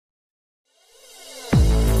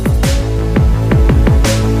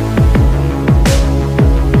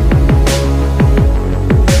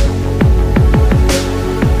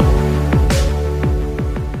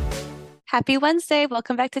Happy Wednesday.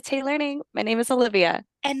 Welcome back to Tay Learning. My name is Olivia.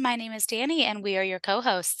 And my name is Danny, and we are your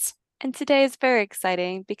co-hosts. And today is very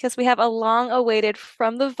exciting because we have a long-awaited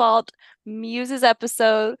From the Vault Muses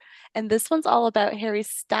episode, and this one's all about Harry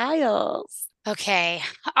Styles. Okay,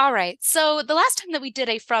 all right. So the last time that we did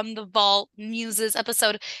a From the Vault Muses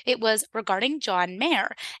episode, it was regarding John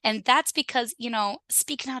Mayer. And that's because,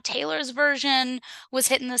 speaking how Taylor's version was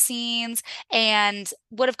hitting the scenes and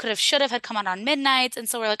would have, could have, should have had come out on midnights. And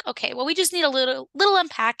so we're like, okay, well, we just need a little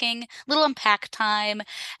unpacking, little unpack time,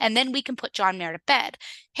 and then we can put John Mayer to bed.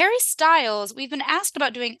 Harry Styles, we've been asked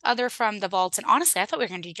about doing other From the Vaults, and honestly, I thought we were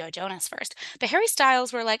going to do Joe Jonas first. But Harry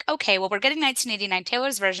Styles, we're like, okay, well, we're getting 1989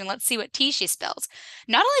 Taylor's version. Let's see what tea she spills.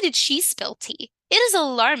 Not only did she spill tea, it is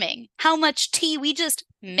alarming how much tea we just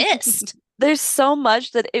missed. There's so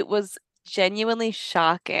much that it was genuinely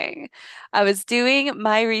shocking. I was doing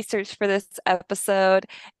my research for this episode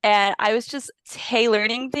and I was just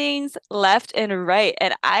learning things left and right.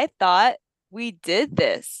 And I thought we did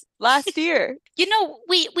this last year.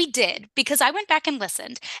 We did because I went back and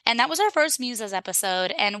listened, and that was our first Muses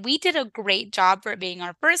episode, and we did a great job for it being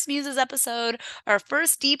our first Muses episode, our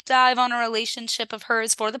first deep dive on a relationship of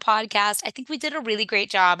hers for the podcast. I think we did a really great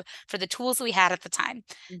job for the tools that we had at the time.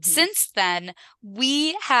 Mhm. Since then,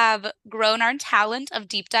 we have grown our talent of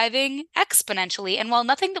deep diving exponentially, and while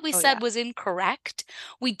nothing that we Oh, yeah. said was incorrect,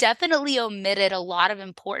 we definitely omitted a lot of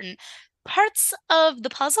important parts of the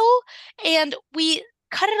puzzle, and we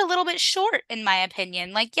cut it a little bit short, in my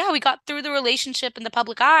opinion. Like, yeah, we got through the relationship in the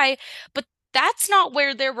public eye, but that's not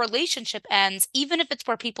where their relationship ends, even if it's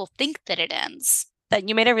where people think that it ends. That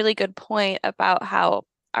you made a really good point about how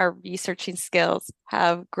our researching skills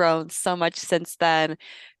have grown so much since then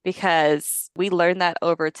because we learned that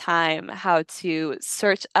over time how to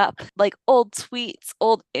search up like old tweets,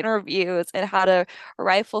 old interviews, and how to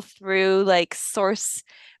rifle through like source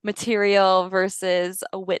material versus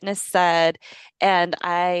a witness said. And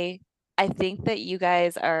I think that you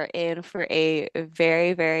guys are in for a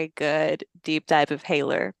very, very good deep dive of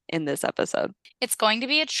Haler in this episode. It's going to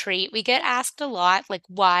be a treat. We get asked a lot, like,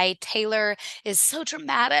 why Taylor is so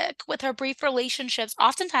dramatic with her brief relationships.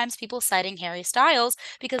 Oftentimes, people citing Harry Styles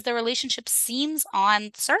because their relationship seems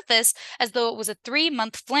on the surface as though it was a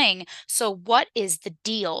 3-month fling. So, what is the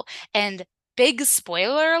deal? And big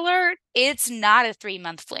spoiler alert, it's not a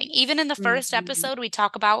 3-month fling. Even in the first Mhm. episode, we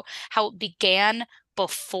talk about how it began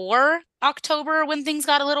before October when things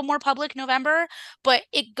got a little more public, November, but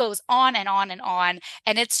it goes on and on and on.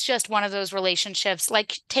 And it's just one of those relationships,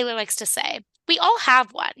 like Taylor likes to say, we all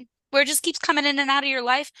have one. Where it just keeps coming in and out of your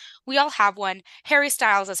life. We all have one. Harry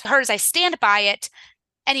Styles is hers. I stand by it.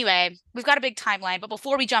 Anyway, we've got a big timeline, but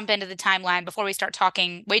before we jump into the timeline, before we start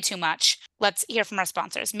talking way too much, let's hear from our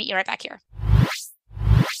sponsors. Meet you right back here.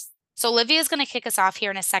 So Olivia is going to kick us off here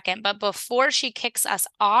in a second, but before she kicks us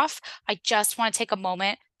off, I just want to take a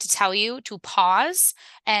moment to tell you to pause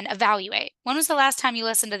and evaluate. When was the last time you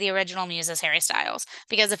listened to the original Muses Harry Styles?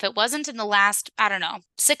 Because if it wasn't in the last, I don't know,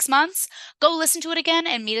 6 months, go listen to it again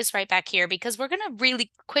and meet us right back here because we're going to really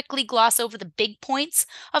quickly gloss over the big points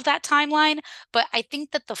of that timeline. But I think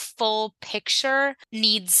that the full picture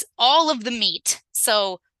needs all of the meat.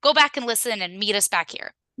 So go back and listen and meet us back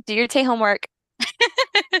here. Do your Tay homework.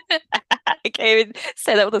 I can't even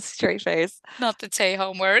say that with a straight face. Not the Tay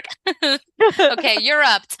homework. Okay, you're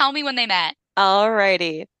up. Tell me when they met.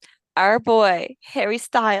 Alrighty. Our boy, Harry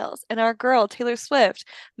Styles, and our girl, Taylor Swift,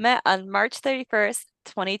 met on March 31st,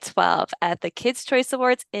 2012 at the Kids' Choice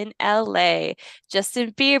Awards in LA.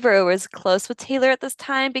 Justin Bieber was close with Taylor at this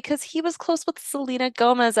time because he was close with Selena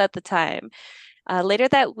Gomez at the time. Later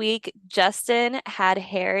that week, Justin had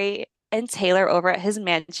Harry and Taylor over at his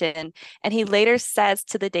mansion, and he later says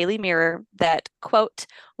to the Daily Mirror that, quote,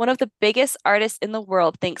 one of the biggest artists in the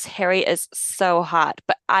world thinks Harry is so hot,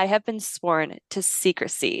 but I have been sworn to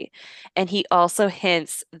secrecy. And he also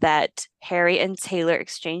hints that Harry and Taylor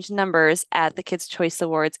exchanged numbers at the Kids' Choice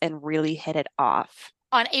Awards and really hit it off.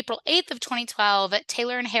 On April 8th of 2012,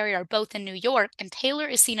 Taylor and Harry are both in New York, and Taylor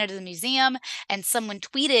is seen at the museum, and someone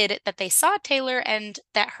tweeted that they saw Taylor and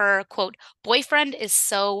that her, quote, boyfriend is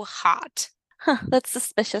so hot. Huh, that's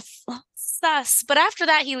suspicious. Sus. But after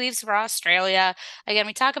that, he leaves for Australia. Again,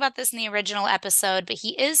 we talk about this in the original episode, but he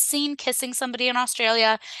is seen kissing somebody in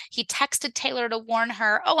Australia. He texted Taylor to warn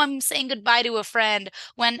her, oh, I'm saying goodbye to a friend,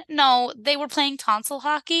 when no, they were playing tonsil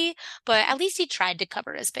hockey, but at least he tried to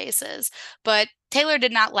cover his bases. But Taylor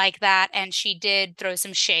did not like that, and she did throw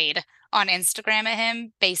some shade on Instagram at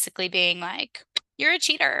him, basically being like, you're a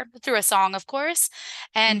cheater, through a song, of course.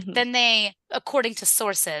 And Mhm. then they, according to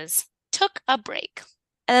sources, took a break.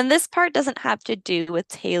 And then this part doesn't have to do with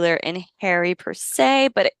Taylor and Harry per se,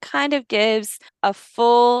 but it kind of gives a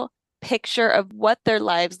full picture of what their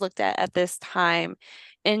lives looked at this time.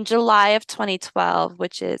 In July of 2012,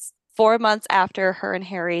 which is 4 months after her and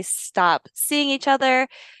Harry stop seeing each other,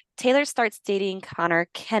 Taylor starts dating Connor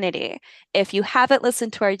Kennedy. If you haven't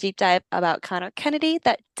listened to our deep dive about Connor Kennedy,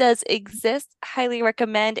 that does exist. Highly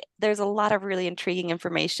recommend. There's a lot of really intriguing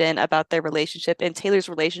information about their relationship and Taylor's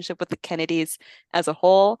relationship with the Kennedys as a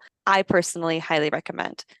whole. I personally highly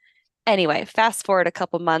recommend. Anyway, fast forward a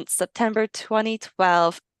couple months, September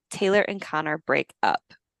 2012, Taylor and Connor break up.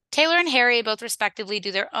 Taylor and Harry both respectively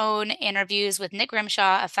do their own interviews with Nick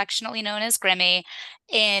Grimshaw, affectionately known as Grimmy,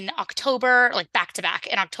 in October, like back to back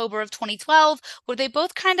in October of 2012, where they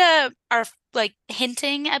both kind of are like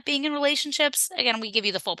hinting at being in relationships. Again, we give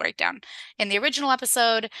you the full breakdown in the original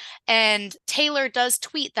episode. And Taylor does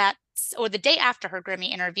tweet that, or the day after her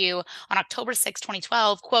Grammy interview on October 6,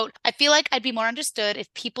 2012, quote, I feel like I'd be more understood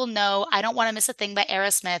if people know I Don't Want to Miss a Thing by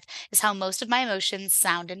Aerosmith is how most of my emotions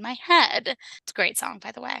sound in my head. It's a great song,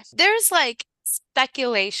 by the way. There's like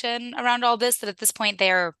speculation around all this that at this point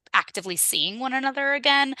they're actively seeing one another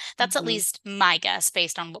again. That's at Mhm. least my guess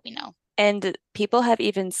based on what we know. And people have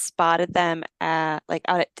even spotted them like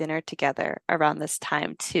out at dinner together around this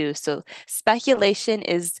time too. So speculation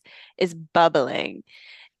is bubbling.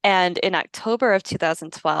 And in October of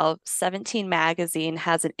 2012, 17 magazine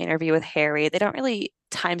has an interview with Harry. They don't really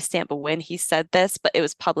timestamp when he said this, but it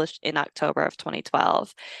was published in October of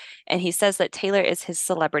 2012. And he says that Taylor is his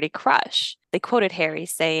celebrity crush. They quoted Harry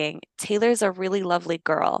saying, Taylor's a really lovely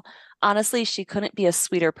girl. Honestly, she couldn't be a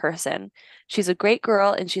sweeter person. She's a great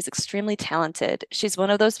girl and she's extremely talented. She's one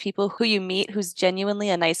of those people who you meet who's genuinely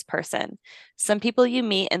a nice person. Some people you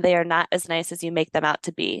meet and they are not as nice as you make them out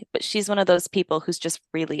to be, but she's one of those people who's just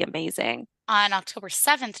really amazing. On October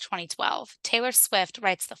 7th, 2012, Taylor Swift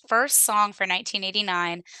writes the first song for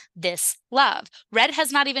 1989, This Love. Red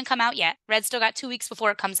has not even come out yet. Red still got 2 weeks before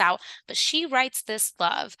it comes out, but she writes This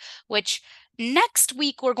Love, which next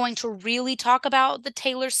week we're going to really talk about the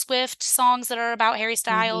Taylor Swift songs that are about Harry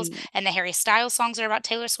Styles Mhm. and the Harry Styles songs that are about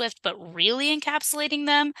Taylor Swift, but really encapsulating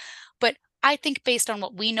them. But I think based on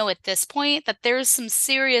what we know at this point, that there's some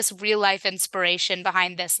serious real life inspiration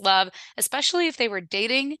behind This Love, especially if they were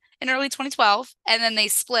dating in early 2012 and then they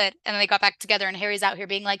split and then they got back together and Harry's out here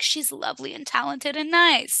being like, she's lovely and talented and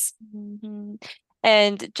nice. Mhm.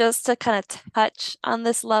 And just to kind of touch on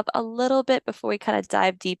this love a little bit before we kind of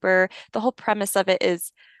dive deeper, the whole premise of it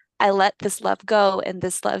is I let this love go and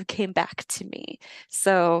this love came back to me.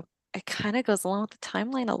 So it kind of goes along with the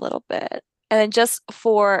timeline a little bit. And then just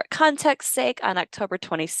for context sake, on October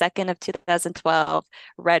 22nd of 2012,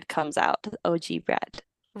 Red comes out, OG Red.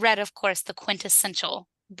 Red, of course, the quintessential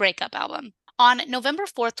breakup album. On November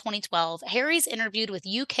 4th, 2012, Harry's interviewed with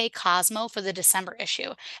UK Cosmo for the December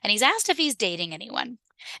issue, and he's asked if he's dating anyone.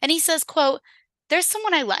 And he says, quote, there's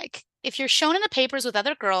someone I like. If you're shown in the papers with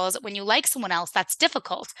other girls when you like someone else, that's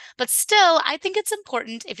difficult. But still, I think it's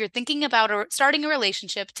important if you're thinking about starting a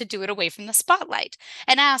relationship to do it away from the spotlight.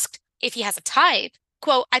 And asked if he has a type.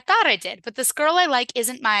 Quote, I thought I did, but this girl I like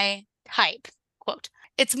isn't my type. Quote,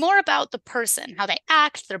 it's more about the person, how they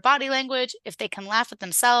act, their body language, if they can laugh at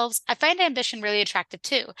themselves. I find ambition really attractive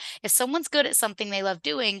too. If someone's good at something they love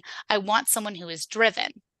doing, I want someone who is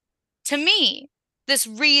driven. To me, this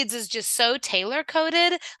reads as just so tailor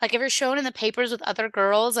coded. Like if you're shown in the papers with other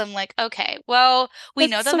girls, I'm like, okay, well, we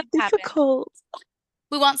know That's that so that happened. difficult.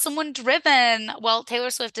 We want someone driven. Well, Taylor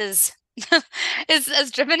Swift is is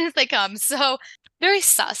as driven as they come. So very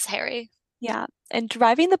sus, Harry. Yeah. And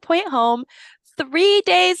driving the point home 3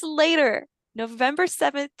 days later, November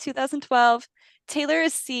 7th, 2012, Taylor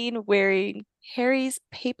is seen wearing Harry's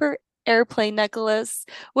paper airplane necklace,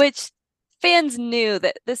 which fans knew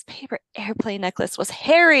that this paper airplane necklace was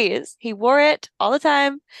Harry's. He wore it all the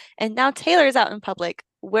time. And now Taylor's out in public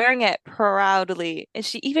wearing it proudly. And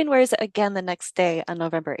she even wears it again the next day on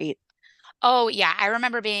November 8th. Oh, yeah. I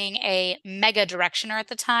remember being a mega directioner at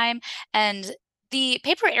the time, and the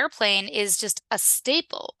paper airplane is just a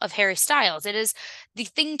staple of Harry Styles. It is the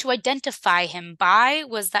thing to identify him by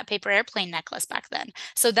was that paper airplane necklace back then.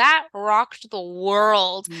 So that rocked the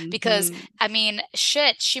world because, Mhm. I mean,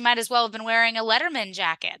 shit, she might as well have been wearing a Letterman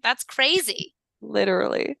jacket. That's crazy.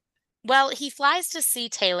 Literally. Well, he flies to see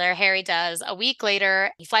Taylor, Harry does. A week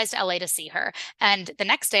later, he flies to LA to see her. And the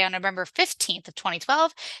next day, on November 15th of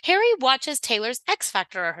 2012, Harry watches Taylor's X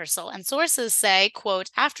Factor rehearsal. And sources say, quote,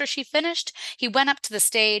 after she finished, he went up to the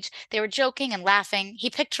stage. They were joking and laughing. He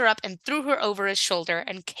picked her up and threw her over his shoulder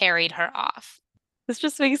and carried her off. This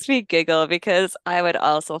just makes me giggle because I would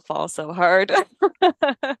also fall so hard.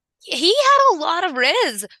 He had a lot of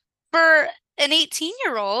riz for an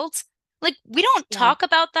 18-year-old. Like, we don't Yeah. talk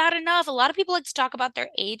about that enough. A lot of people like to talk about their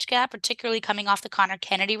age gap, particularly coming off the Connor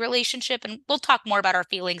Kennedy relationship. And we'll talk more about our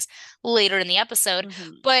feelings later in the episode.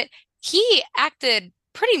 Mhm. But he acted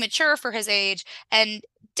pretty mature for his age and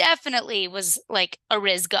definitely was like a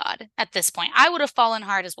riz god at this point. I would have fallen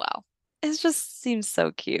hard as well. It just seems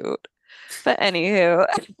so cute. But anywho,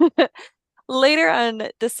 later on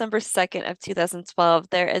December 2nd of 2012,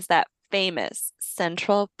 there is that famous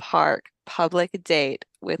Central Park public date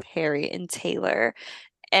with Harry and Taylor.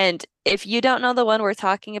 And if you don't know the one we're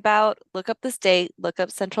talking about, look up this date, look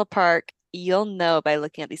up Central Park. You'll know by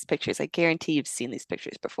looking at these pictures. I guarantee you've seen these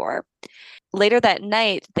pictures before. Later that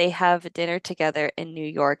night, they have dinner together in New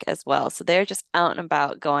York as well. So they're just out and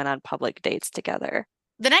about going on public dates together.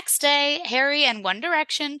 The next day, Harry and One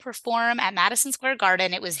Direction perform at Madison Square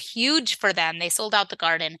Garden. It was huge for them. They sold out the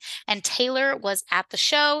garden, and Taylor was at the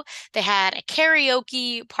show. They had a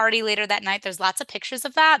karaoke party later that night. There's lots of pictures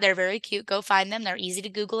of that. They're very cute. Go find them. They're easy to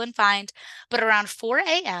Google and find. But around 4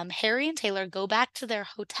 a.m., Harry and Taylor go back to their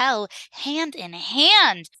hotel hand in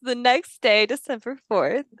hand. The next day, December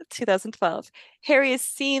 4th, 2012, Harry is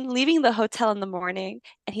seen leaving the hotel in the morning,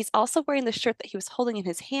 and he's also wearing the shirt that he was holding in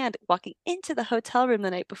his hand walking into the hotel room the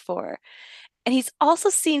night before. And he's also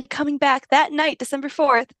seen coming back that night, December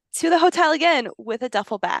 4th, to the hotel again with a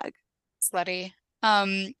duffel bag. Slutty.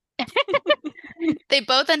 Um, They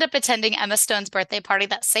both end up attending Emma Stone's birthday party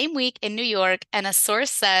that same week in New York, and a source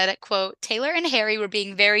said, quote, Taylor and Harry were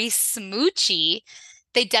being very smoochy.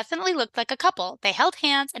 They definitely looked like a couple. They held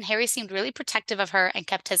hands, and Harry seemed really protective of her and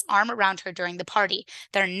kept his arm around her during the party.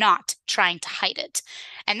 They're not trying to hide it.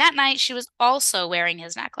 And that night, she was also wearing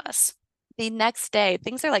his necklace. The next day,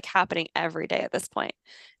 things are like happening every day at this point.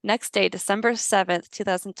 Next day, December 7th,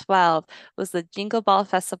 2012, was the Jingle Ball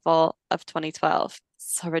Festival of 2012.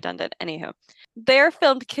 So redundant. Anywho, they're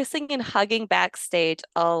filmed kissing and hugging backstage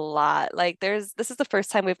a lot. Like, this is the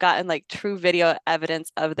first time we've gotten like true video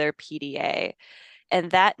evidence of their PDA. And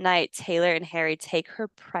that night, Taylor and Harry take her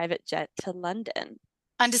private jet to London.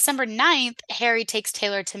 On December 9th, Harry takes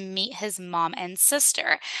Taylor to meet his mom and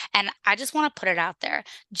sister. And I just want to put it out there.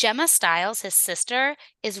 Gemma Stiles, his sister,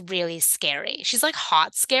 is really scary. She's like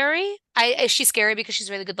hot scary. Is she scary because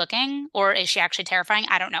she's really good looking? Or is she actually terrifying?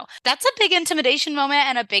 I don't know. That's a big intimidation moment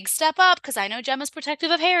and a big step up because I know Gemma's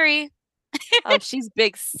protective of Harry. Oh, she's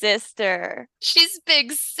big sister. She's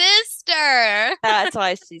big sister. That's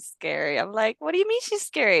why she's scary. I'm like, what do you mean she's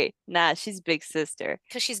scary? Nah, she's big sister.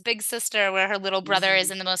 Because she's big sister, where her little brother is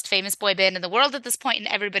Mhm. in the most famous boy band in the world at this point, and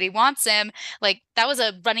everybody wants him. Like that was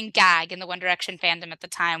a running gag in the One Direction fandom at the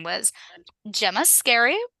time was Gemma's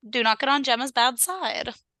scary. Do not get on Gemma's bad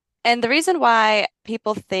side. And the reason why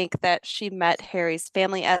people think that she met Harry's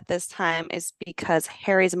family at this time is because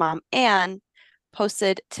Harry's mom, Anne,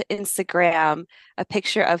 posted to Instagram a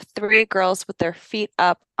picture of three girls with their feet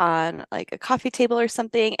up on like a coffee table or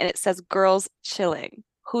something, and it says girls chilling.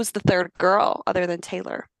 Who's the third girl other than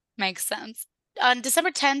Taylor? Makes sense. On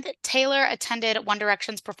December 10th, Taylor attended One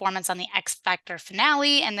Direction's performance on the X Factor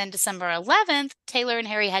finale. And then December 11th, Taylor and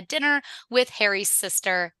Harry had dinner with Harry's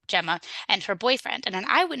sister, Gemma, and her boyfriend. And an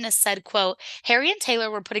eyewitness said, quote, Harry and Taylor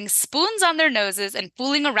were putting spoons on their noses and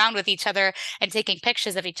fooling around with each other and taking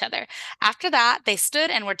pictures of each other. After that, they stood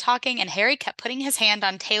and were talking, and Harry kept putting his hand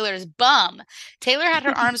on Taylor's bum. Taylor had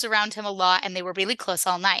her arms around him a lot, and they were really close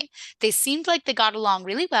all night. They seemed like they got along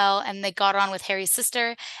really well, and they got on with Harry's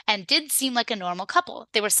sister and did seem like a normal couple.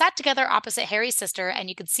 They were sat together opposite Harry's sister, and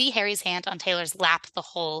you could see Harry's hand on Taylor's lap the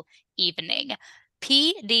whole evening.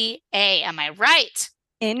 PDA, am I right?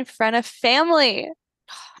 In front of family.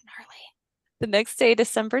 Oh, gnarly. The next day,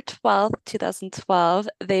 December 12th, 2012,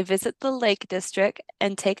 they visit the Lake District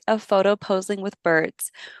and take a photo posing with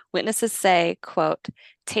birds. Witnesses say, quote,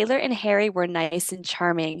 Taylor and Harry were nice and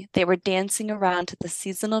charming. They were dancing around to the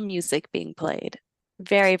seasonal music being played.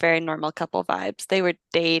 Very, very normal couple vibes. They were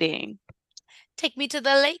dating. Take me to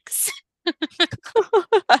the lakes.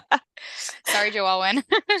 Sorry, Joe Alwyn.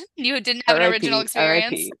 You didn't have an original R.I.P.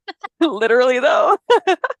 experience. R.I.P. Literally, though.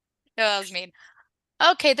 No, that was mean.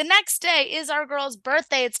 Okay, the next day is our girl's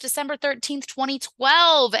birthday. It's December 13th,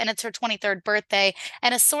 2012, and it's her 23rd birthday.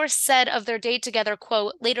 And a source said of their date together,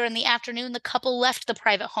 quote, later in the afternoon, the couple left the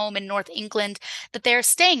private home in North England that they're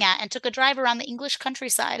staying at and took a drive around the English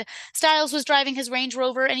countryside. Styles was driving his Range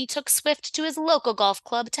Rover, and he took Swift to his local golf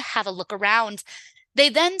club to have a look around. They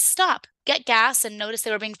then stop, get gas, and notice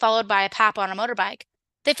they were being followed by a pap on a motorbike.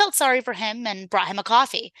 They felt sorry for him and brought him a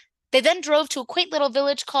coffee. They then drove to a quaint little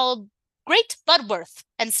village called Great Budworth,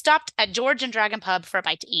 and stopped at George and Dragon Pub for a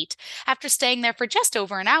bite to eat. After staying there for just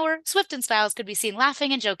over an hour, Swift and Styles could be seen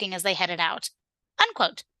laughing and joking as they headed out.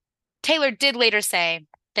 Unquote. Taylor did later say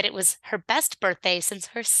that it was her best birthday since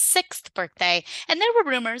her sixth birthday, and there were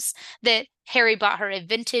rumors that Harry bought her a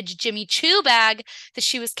vintage Jimmy Choo bag that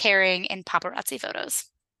she was carrying in paparazzi photos.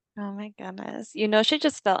 Oh my goodness. You know, she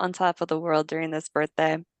just felt on top of the world during this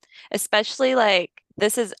birthday. Especially like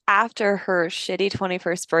this is after her shitty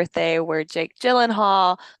 21st birthday where Jake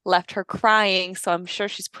Gyllenhaal left her crying. So I'm sure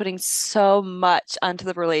she's putting so much onto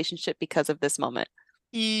the relationship because of this moment.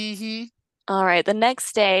 Mm-hmm. All right, the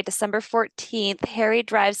next day, December 14th, Harry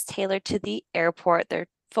drives Taylor to the airport. They're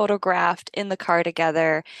photographed in the car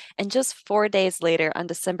together. And just 4 days later, on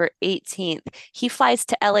December 18th, he flies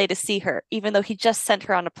to LA to see her, even though he just sent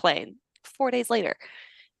her on a plane. 4 days later.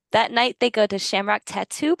 That night, they go to Shamrock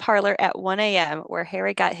Tattoo Parlor at 1 a.m., where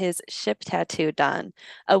Harry got his ship tattoo done.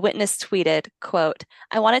 A witness tweeted, quote,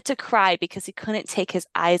 I wanted to cry because he couldn't take his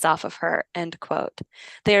eyes off of her, end quote.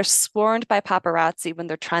 They are swarmed by paparazzi when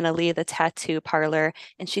they're trying to leave the tattoo parlor,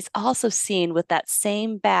 and she's also seen with that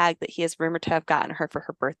same bag that he is rumored to have gotten her for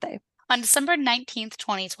her birthday. On December 19th,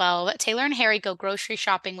 2012, Taylor and Harry go grocery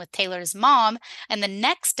shopping with Taylor's mom, and the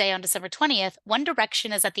next day on December 20th, One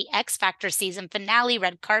Direction is at the X Factor season finale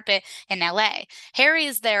red carpet in LA. Harry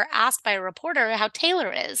is there asked by a reporter how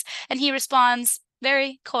Taylor is, and he responds,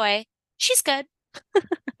 very coy, she's good.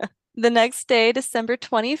 The next day, December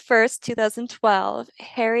 21st, 2012,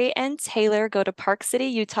 Harry and Taylor go to Park City,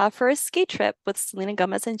 Utah for a ski trip with Selena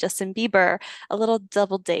Gomez and Justin Bieber, a little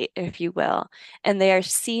double date, if you will. And they are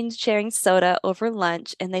seen sharing soda over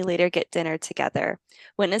lunch, and they later get dinner together.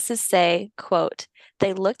 Witnesses say, quote,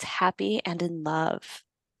 they looked happy and in love.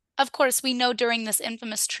 Of course, we know during this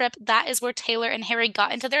infamous trip, that is where Taylor and Harry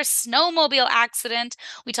got into their snowmobile accident.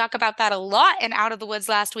 We talk about that a lot in Out of the Woods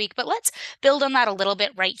last week, but let's build on that a little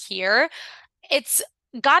bit right here. It's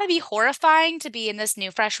got to be horrifying to be in this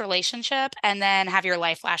new, fresh relationship and then have your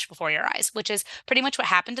life flash before your eyes, which is pretty much what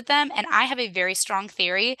happened to them. And I have a very strong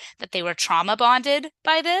theory that they were trauma bonded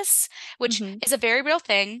by this, which Mhm. is a very real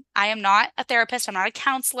thing. I am not a therapist, I'm not a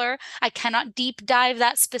counselor. I cannot deep dive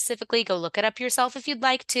that specifically. Go look it up yourself if you'd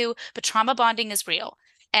like to, but trauma bonding is real.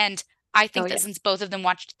 And I Oh, think that yeah. since both of them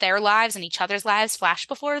watched their lives and each other's lives flash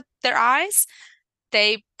before their eyes,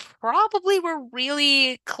 they probably were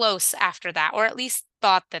really close after that, or at least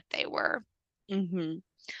thought that they were. hmm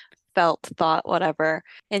Felt, thought, whatever.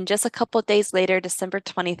 And just a couple days later, December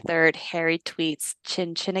 23rd, Harry tweets,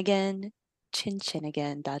 chin chin again,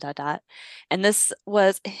 dot, dot, dot. And this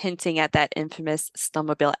was hinting at that infamous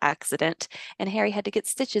snowmobile accident. And Harry had to get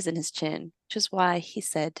stitches in his chin, which is why he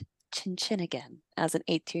said chin again, as an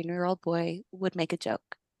 18-year-old boy would make a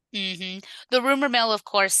joke. hmm The rumor mill, of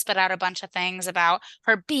course, spit out a bunch of things about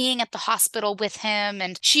her being at the hospital with him,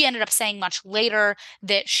 and she ended up saying much later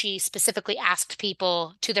that she specifically asked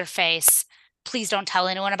people to their face, please don't tell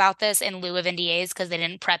anyone about this in lieu of NDAs because they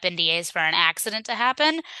didn't prep NDAs for an accident to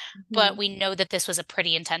happen. But Mhm. we know that this was a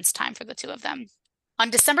pretty intense time for the two of them. On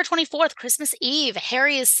December 24th, Christmas Eve,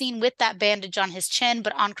 Harry is seen with that bandage on his chin,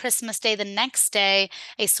 but on Christmas Day, the next day,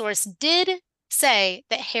 a source did say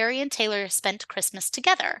that Harry and Taylor spent Christmas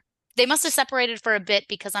together. They must have separated for a bit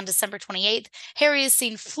because on December 28th, Harry is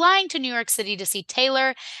seen flying to New York City to see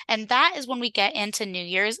Taylor, and that is when we get into New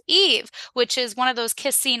Year's Eve, which is one of those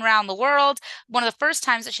kiss scene around the world. One of the first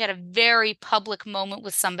times that she had a very public moment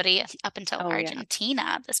with somebody up until Oh, yeah.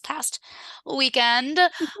 Argentina this past weekend,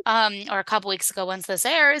 or a couple weeks ago once this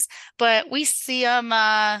airs. But we see them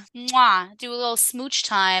do a little smooch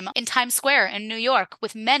time in Times Square in New York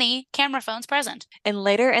with many camera phones present. And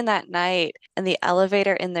later in that night, in the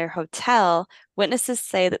elevator in their hotel, witnesses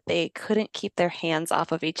say that they couldn't keep their hands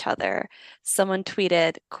off of each other. Someone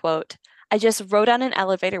tweeted, quote, I just rode on an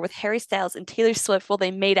elevator with Harry Styles and Taylor Swift while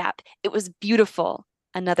they made out. It was beautiful.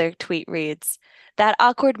 Another tweet reads, that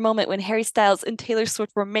awkward moment when Harry Styles and Taylor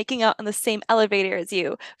Swift were making out on the same elevator as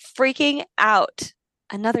you, freaking out.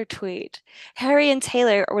 Another tweet, Harry and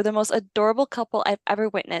Taylor were the most adorable couple I've ever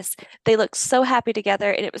witnessed. They looked so happy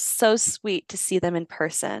together, and it was so sweet to see them in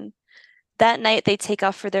person. That night, they take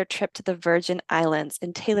off for their trip to the Virgin Islands,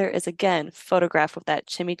 and Taylor is again photographed with that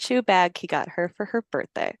Jimmy Choo bag he got her for her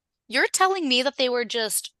birthday. You're telling me that they were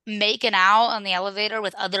just making out on the elevator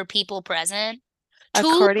with other people present? Two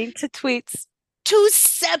According to tweets, two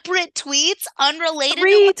separate tweets unrelated to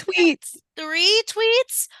three what tweets. 3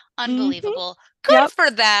 tweets? hmm Unbelievable. Good Yep, for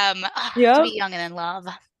them. To be yep, young and in love.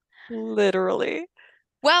 literally.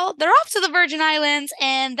 Well, they're off to the Virgin Islands,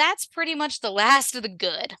 and that's pretty much the last of the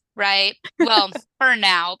good, right? Well, for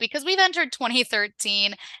now, because we've entered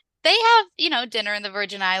 2013. They have, dinner in the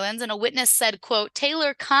Virgin Islands, and a witness said, quote,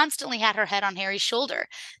 Taylor constantly had her head on Harry's shoulder.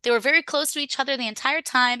 They were very close to each other the entire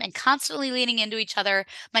time and constantly leaning into each other.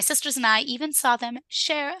 My sisters and I even saw them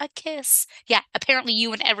share a kiss. Yeah, apparently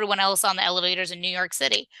you and everyone else on the elevators in New York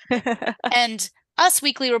City. And Us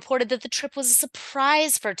Weekly reported that the trip was a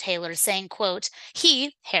surprise for Taylor, saying, quote,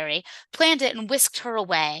 he, Harry, planned it and whisked her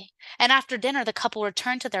away. And after dinner, the couple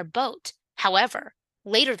returned to their boat. However,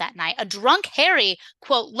 later that night, a drunk Harry,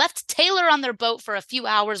 quote, left Taylor on their boat for a few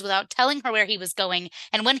hours without telling her where he was going.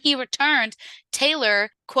 And when he returned, Taylor,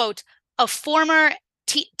 quote, a former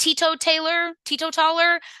teetotaler,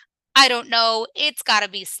 I don't know, it's gotta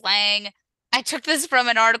be slang. I took this from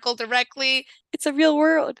an article directly. It's a real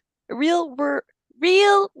word. A real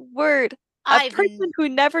word. A I've person who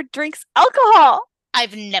never drinks alcohol.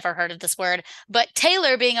 I've never heard of this word, but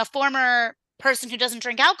Taylor, being a former person who doesn't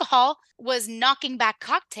drink alcohol, was knocking back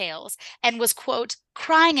cocktails and was, quote,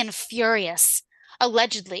 crying and furious.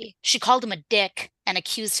 Allegedly, she called him a dick and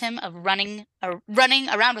accused him of running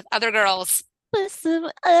around with other girls. With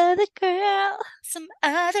some other girl. Some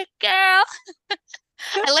other girl.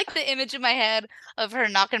 I like the image in my head of her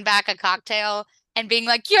knocking back a cocktail and being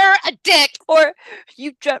like, you're a dick. Or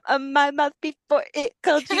you jumped on my mouth before it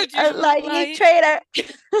called you a lying traitor.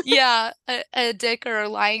 Yeah, a dick or a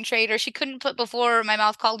lying traitor. She couldn't put before my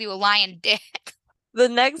mouth called you a lying dick. The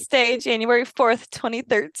next day, January 4th,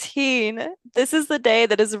 2013, this is the day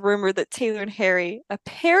that is rumored that Taylor and Harry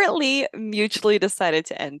apparently mutually decided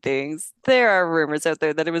to end things. There are rumors out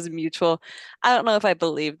there that it was mutual. I don't know if I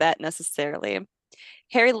believe that necessarily.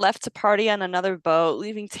 Harry left to party on another boat,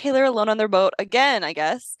 leaving Taylor alone on their boat again, I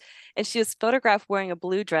guess. And she was photographed wearing a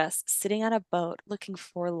blue dress, sitting on a boat, looking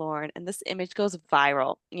forlorn. And this image goes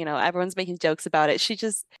viral. Everyone's making jokes about it. She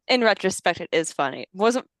just, in retrospect, it is funny. It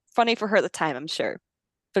wasn't funny for her at the time, I'm sure,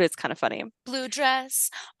 but it's kind of funny. Blue dress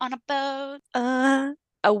on a boat.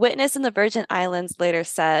 A witness in the Virgin Islands later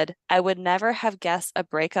said, I would never have guessed a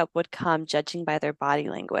breakup would come judging by their body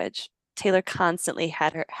language. Taylor constantly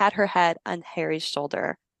had her head on Harry's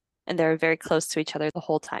shoulder, and they were very close to each other the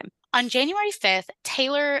whole time. On January 5th,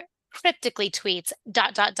 Taylor cryptically tweets, ...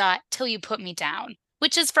 till you put me down,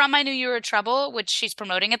 which is from I Knew You Were Trouble, which she's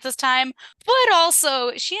promoting at this time. But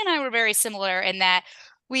also, she and I were very similar in that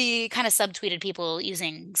we kind of subtweeted people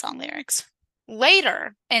using song lyrics.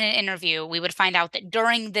 Later in an interview, we would find out that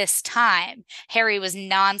during this time, Harry was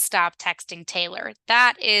nonstop texting Taylor.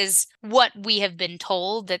 That is what we have been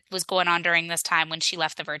told that was going on during this time when she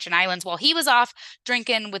left the Virgin Islands. While he was off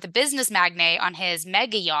drinking with a business magnate on his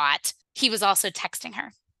mega yacht, he was also texting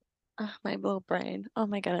her. Oh, my little brain. Oh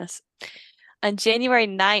my goodness. On January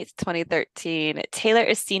 9th, 2013, Taylor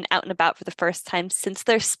is seen out and about for the first time since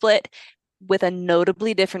their split with a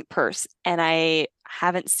notably different purse. And I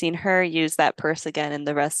haven't seen her use that purse again in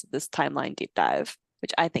the rest of this timeline deep dive, which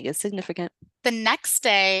I think is significant. The next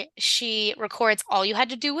day, she records All You Had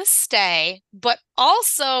to Do Was Stay, but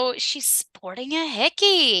also she's sporting a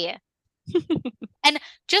hickey. And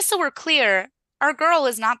just so we're clear, our girl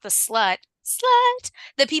is not the slut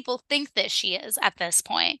that people think that she is at this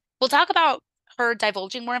point. We'll talk about her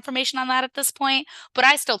divulging more information on that at this point, but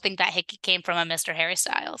I still think that hickey came from a Mr. Harry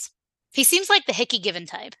Styles. He seems like the hickey given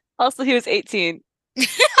type. Also, he was 18. Hickeys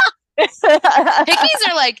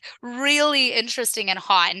are like really interesting and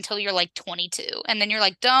hot until you're like 22. And then you're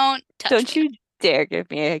like, don't touch me. You dare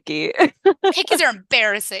give me a hickey. Hickeys are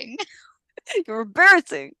embarrassing. You're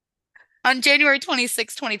embarrassing. On January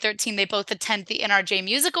 26, 2013, they both attend the NRJ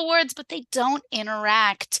Music Awards, but they don't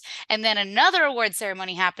interact. And then another award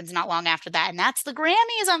ceremony happens not long after that, and that's the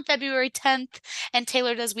Grammys on February 10th. And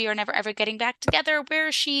Taylor does We Are Never Ever Getting Back Together,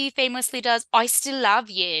 where she famously does I Still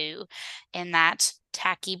Love You in that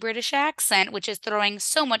tacky British accent, which is throwing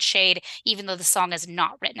so much shade, even though the song is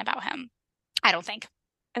not written about him. I don't think.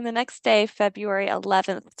 And the next day, February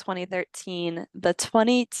 11th, 2013, the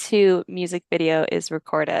 22 music video is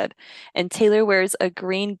recorded. And Taylor wears a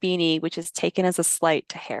green beanie, which is taken as a slight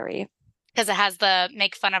to Harry. Because it has the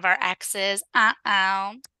make fun of our exes.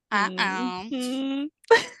 Mm-hmm.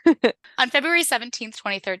 On February 17th,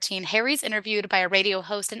 2013, Harry's interviewed by a radio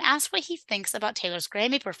host and asked what he thinks about Taylor's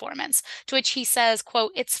Grammy performance, to which he says,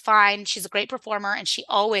 quote, it's fine. She's a great performer and she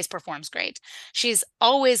always performs great. She's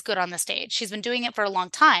always good on the stage. She's been doing it for a long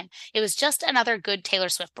time. It was just another good Taylor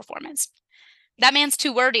Swift performance. That man's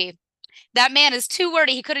too wordy. That man is too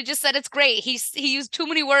wordy. He could have just said it's great. He used too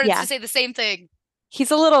many words to say the same thing. He's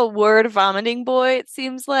a little word vomiting boy, it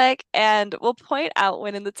seems like, and we'll point out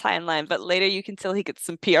when in the timeline, but later you can tell he gets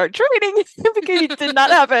some PR training because he did not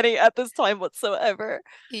have any at this time whatsoever.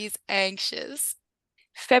 He's anxious.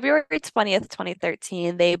 February 20th,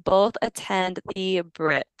 2013, they both attend the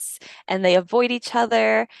Brits and they avoid each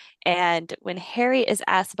other. And when Harry is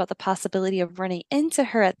asked about the possibility of running into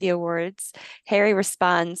her at the awards, Harry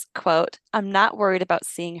responds, quote, "I'm not worried about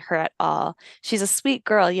seeing her at all. She's a sweet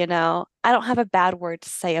girl, you know. I don't have a bad word to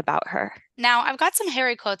say about her." Now, I've got some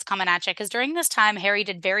Harry quotes coming at you because during this time, Harry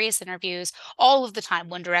did various interviews all of the time.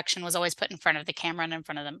 One Direction was always put in front of the camera and in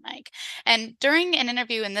front of the mic. And during an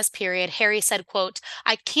interview in this period, Harry said, quote,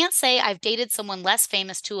 "I can't say I've dated someone less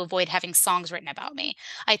famous to avoid having songs written about me.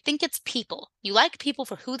 I think it's people. You like people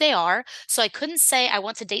for who they are, so I couldn't say I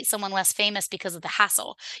want to date someone less famous because of the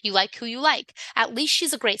hassle. You like who you like. At least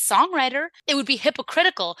she's a great songwriter. It would be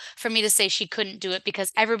hypocritical for me to say she couldn't do it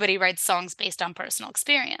because everybody writes songs based on personal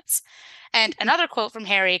experience." And another quote from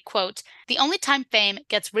Harry, quote, "The only time fame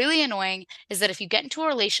gets really annoying is that if you get into a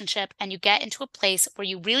relationship and you get into a place where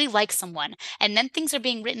you really like someone and then things are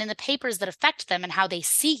being written in the papers that affect them and how they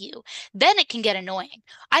see you, then it can get annoying.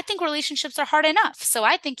 I think relationships are hard enough, so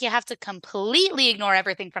I think you have to completely ignore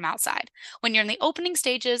everything from outside. When you're in the opening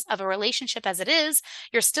stages of a relationship as it is,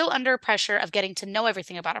 you're still under pressure of getting to know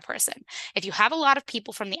everything about a person. If you have a lot of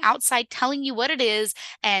people from the outside telling you what it is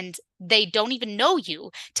and they don't even know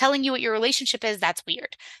you, telling you what your relationship is, that's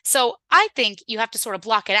weird. So I think you have to sort of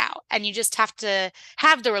block it out and you just have to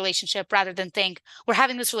have the relationship rather than think we're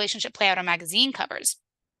having this relationship play out on magazine covers."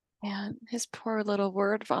 Man, his poor little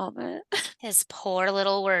word vomit. His poor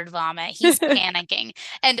little word vomit. He's panicking.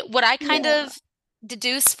 And what I kind Yeah. of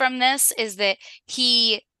deduce from this is that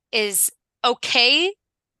he is okay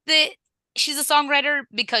that she's a songwriter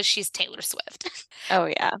because she's Taylor Swift. Oh,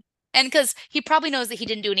 yeah. And because he probably knows that he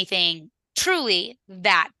didn't do anything truly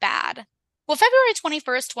that bad. Well, February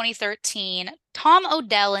 21st, 2013, Tom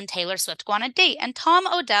Odell and Taylor Swift go on a date. And Tom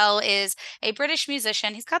Odell is a British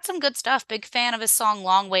musician. He's got some good stuff. Big fan of his song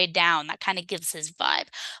Long Way Down. That kind of gives his vibe.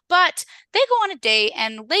 But they go on a date,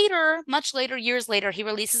 and later, much later, years later, he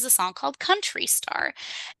releases a song called Country Star.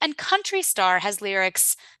 And Country Star has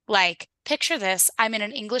lyrics like, "Picture this, I'm in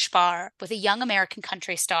an English bar with a young American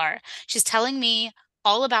country star. She's telling me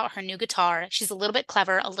all about her new guitar. She's a little bit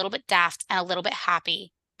clever, a little bit daft, and a little bit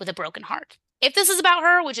happy with a broken heart." If this is about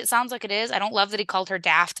her, which it sounds like it is, I don't love that he called her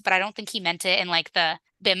daft, but I don't think he meant it in like the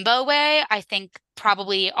bimbo way. I think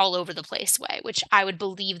probably all over the place way, which I would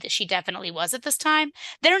believe that she definitely was at this time.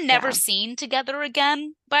 They're never Yeah. seen together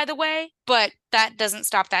again, by the way, but that doesn't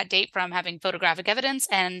stop that date from having photographic evidence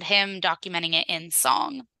and him documenting it in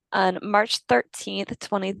song. On March 13th,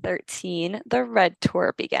 2013, the Red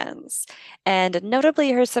Tour begins. And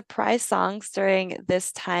notably, her surprise songs during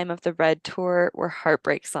this time of the Red Tour were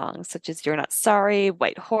heartbreak songs such as You're Not Sorry,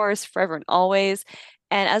 White Horse, Forever and Always.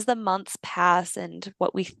 And as the months pass and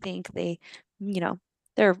what we think you know,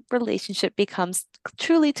 their relationship becomes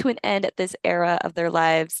truly to an end at this era of their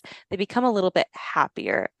lives, they become a little bit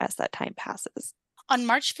happier as that time passes. On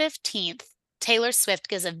March 15th, Taylor Swift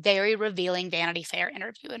gives a very revealing Vanity Fair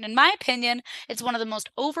interview. And in my opinion, it's one of the most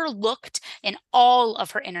overlooked in all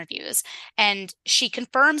of her interviews. And she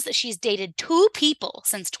confirms that she's dated two people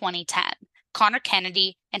since 2010. Connor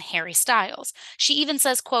Kennedy and Harry Styles. She even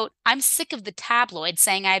says, quote, "I'm sick of the tabloids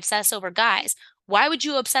saying I obsess over guys. Why would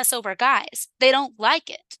you obsess over guys? They don't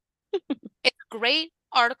like it." It's a great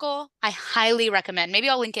article. I highly recommend. Maybe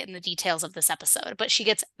I'll link it in the details of this episode, but she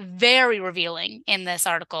gets very revealing in this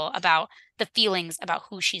article about the feelings about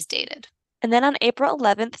who she's dated. And then on April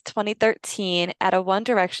 11th, 2013, at a One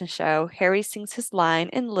Direction show, Harry sings his line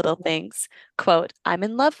in Little Things, quote, "I'm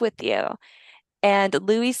in love with you." And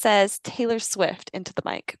Louis says Taylor Swift into the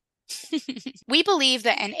mic. We believe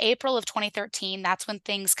that in April of 2013, that's when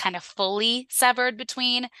things kind of fully severed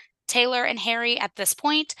between Taylor and Harry at this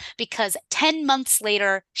point, because 10 months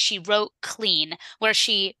later, she wrote Clean, where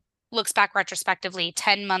she looks back retrospectively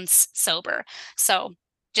 10 months sober. So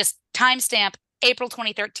just timestamp April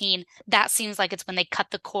 2013. That seems like it's when they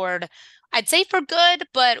cut the cord. I'd say for good,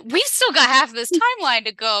 but we've still got half this timeline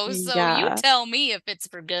to go. So you Yeah. tell me if it's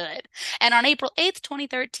for good. And on April 8th,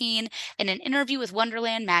 2013, in an interview with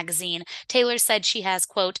Wonderland magazine, Taylor said she has,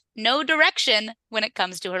 quote, "no direction when it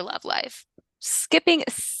comes to her love life." Skipping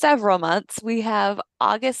several months, we have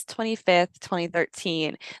August 25th,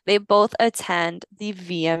 2013. They both attend the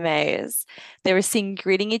VMAs. They were seen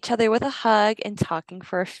greeting each other with a hug and talking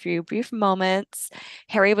for a few brief moments.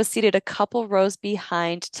 Harry was seated a couple rows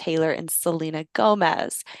behind Taylor and Selena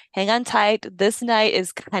Gomez. Hang on tight, this night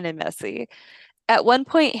is kind of messy. At one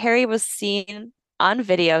point, Harry was seen on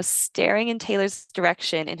video staring in Taylor's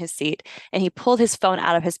direction in his seat, and he pulled his phone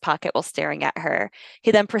out of his pocket while staring at her.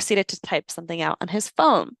 He then proceeded to type something out on his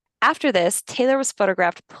phone. After this, Taylor was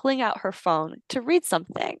photographed pulling out her phone to read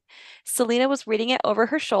something. Selena was reading it over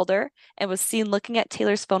her shoulder and was seen looking at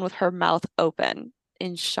Taylor's phone with her mouth open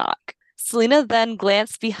in shock. Selena then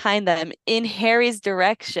glanced behind them in Harry's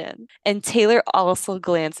direction, and Taylor also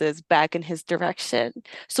glances back in his direction.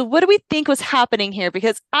 So, what do we think was happening here?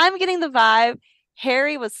 Because I'm getting the vibe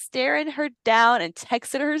Harry was staring her down and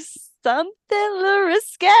texted her something a little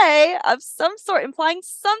risque of some sort, implying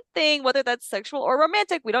something, whether that's sexual or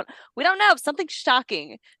romantic. We don't know. Something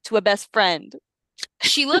shocking to a best friend.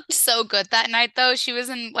 She looked so good that night, though. She was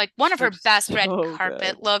in like one of She her looked best red so good.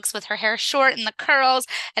 carpet looks with her hair short and the curls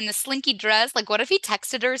and the slinky dress. Like, what if he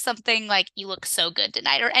texted her something like, "You look so good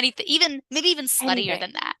tonight," or anything, even maybe even sluttier Anything.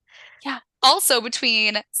 than that? Yeah. Also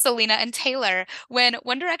between Selena and Taylor, when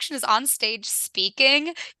One Direction is on stage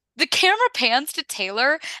speaking, the camera pans to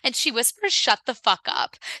Taylor and she whispers, "Shut the fuck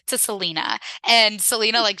up," to Selena. And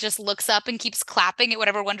Selena like just looks up and keeps clapping at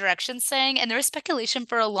whatever One Direction's saying. And there was speculation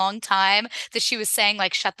for a long time that she was saying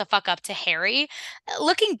like, "Shut the fuck up," to Harry.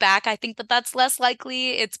 Looking back, I think that that's less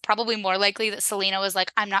likely. It's probably more likely that Selena was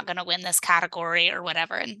like, "I'm not gonna win this category," or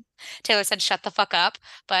whatever. And Taylor said, "Shut the fuck up."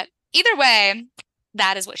 But either way,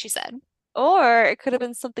 that is what she said. Or it could have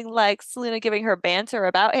been something like Selena giving her banter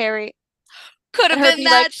about Harry Could and have her been being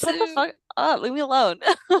like, that shut the too. fuck up, leave me alone.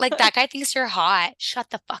 Like, that guy thinks you're hot. Shut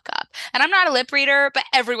the fuck up. And I'm not a lip reader, but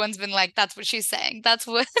everyone's been like, that's what she's saying. That's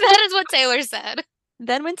what that is what Taylor said.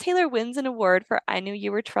 Then, when Taylor wins an award for I Knew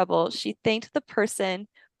You Were Trouble, she thanked the person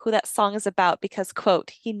who that song is about because, quote,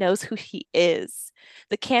 he knows who he is.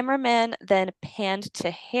 The cameraman then panned to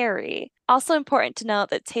Harry. Also important to note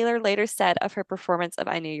that Taylor later said of her performance of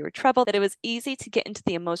I Knew You Were Trouble that it was easy to get into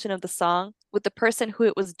the emotion of the song with the person who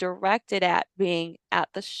it was directed at being at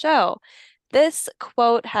the show. This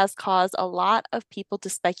quote has caused a lot of people to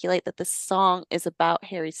speculate that the song is about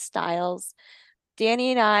Harry Styles. Danny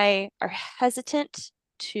and I are hesitant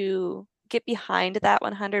to get behind that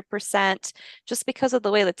 100% just because of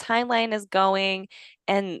the way the timeline is going.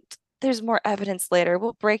 And there's more evidence later.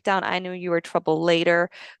 We'll break down I Knew You Were Trouble later,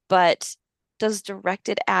 but does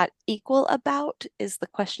directed at equal about is the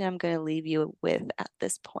question I'm going to leave you with at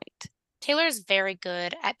this point. Taylor's very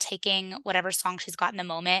good at taking whatever song she's got in the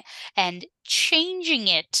moment and changing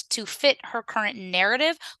it to fit her current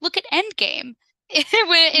narrative. Look at Endgame.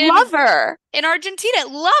 In Lover. in Argentina.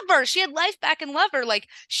 Love her. She had life back in Love her. Like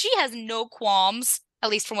she has no qualms, at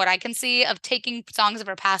least from what I can see, of taking songs of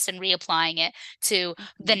her past and reapplying it to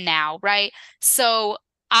the Mhm. now, right? So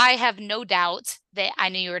I have no doubt that I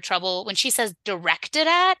Knew You Were Trouble, when she says directed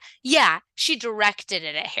at, yeah, she directed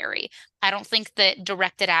it at Harry. I don't think that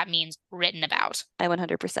directed at means written about. I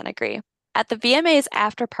 100% agree. At the VMA's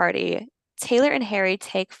after party, Taylor and Harry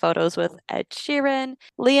take photos with Ed Sheeran.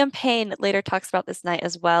 Liam Payne later talks about this night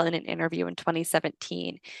as well in an interview in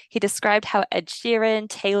 2017. He described how Ed Sheeran,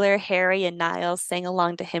 Taylor, Harry, and Niles sang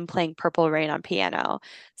along to him playing Purple Rain on piano.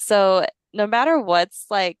 So no matter what's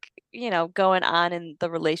going on in the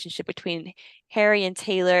relationship between Harry and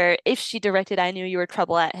Taylor, if she directed I Knew You Were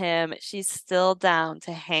Trouble at him, she's still down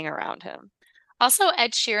to hang around him. Also,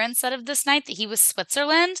 Ed Sheeran said of this night that he was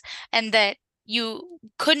Switzerland and that you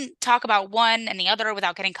couldn't talk about one and the other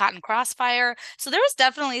without getting caught in crossfire. So there was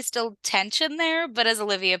definitely still tension there, but as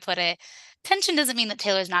Olivia put it, tension doesn't mean that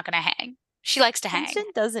Taylor's not going to hang. She likes to hang. Tension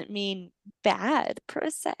doesn't mean bad per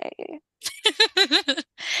se.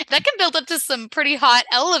 That can build up to some pretty hot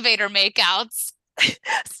elevator makeouts.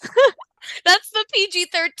 That's the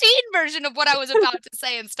PG-13 version of what I was about to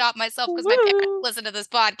say and stop myself because my parents Woo. listen to this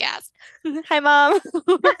podcast. Hi, Mom.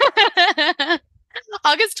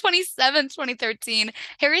 August 27th, 2013,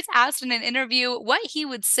 Harry's asked in an interview what he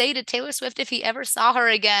would say to Taylor Swift if he ever saw her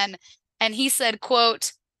again. And he said,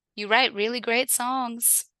 quote, "You write really great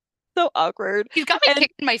songs." So awkward. He's got me And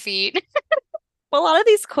kicking my feet. a lot of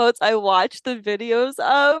these quotes I watch the videos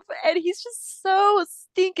of, and he's just so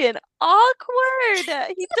stinking awkward.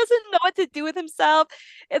 He doesn't know what to do with himself.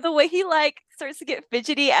 And the way he starts to get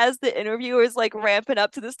fidgety as the interviewer is like ramping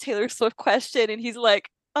up to this Taylor Swift question, and he's like,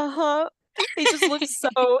 uh-huh. He just looks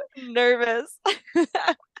so nervous.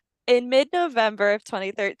 In mid-November of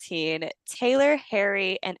 2013, Taylor,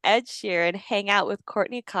 Harry, and Ed Sheeran hang out with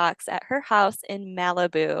Courtney Cox at her house in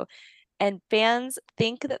Malibu. And fans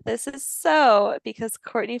think that this is so because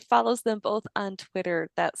Courtney follows them both on Twitter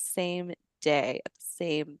that same day at the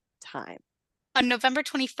same time. On November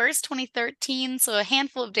 21st, 2013, so a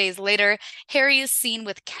handful of days later, Harry is seen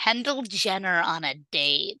with Kendall Jenner on a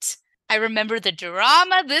date. I remember the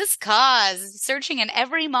drama this caused, searching in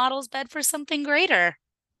every model's bed for something greater.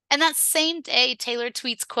 And that same day, Taylor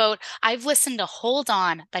tweets, quote, "I've listened to Hold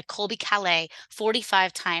On by Colby Calais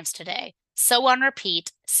 45 times today." So on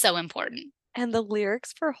repeat, so important. And the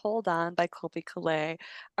lyrics for Hold On by Colby Calais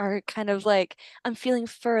are kind of like, I'm feeling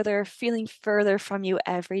further from you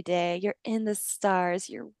every day. You're in the stars,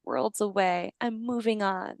 you're worlds away. I'm moving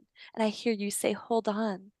on. And I hear you say, Hold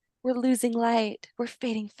on. We're losing light. We're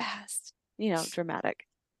fading fast. Dramatic.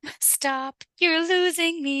 Stop, you're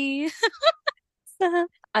losing me.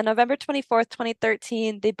 On November 24th,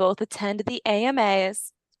 2013, they both attend the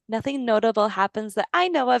AMAs. Nothing notable happens that I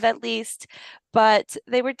know of, at least, but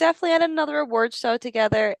they were definitely at another award show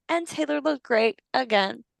together, and Taylor looked great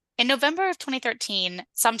again. In November of 2013,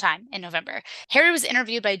 sometime in November, Harry was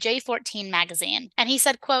interviewed by J14 magazine, and he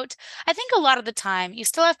said, quote, I think a lot of the time you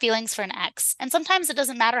still have feelings for an ex, and sometimes it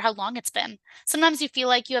doesn't matter how long it's been. Sometimes you feel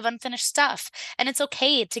like you have unfinished stuff, and it's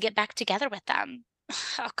okay to get back together with them.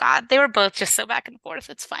 Oh God, they were both just so back and forth.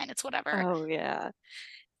 It's fine. It's whatever. Oh, yeah.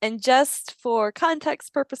 And just for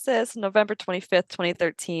context purposes, November 25th,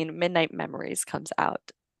 2013, Midnight Memories comes out.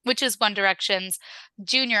 Which is One Direction's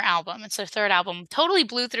junior album. It's their third album. Totally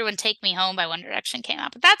blew through and Take Me Home by One Direction came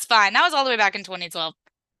out, but that's fine. That was all the way back in 2012.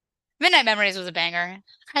 Midnight Memories was a banger.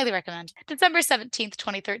 Highly recommend. December 17th,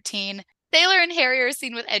 2013, Taylor and Harry are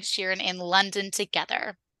seen with Ed Sheeran in London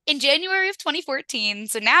together. In January of 2014,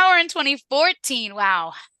 so now we're in 2014.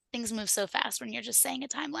 Wow, things move so fast when you're just saying a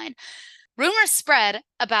timeline. Rumors spread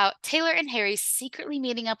about Taylor and Harry secretly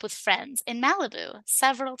meeting up with friends in Malibu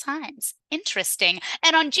several times. Interesting.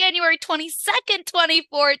 And on January 22nd,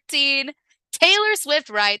 2014, Taylor Swift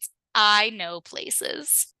writes, I know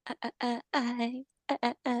places.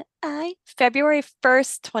 February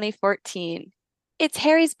 1st, 2014. It's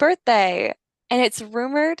Harry's birthday, and it's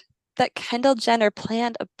rumored that Kendall Jenner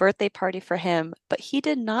planned a birthday party for him, but he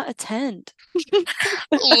did not attend.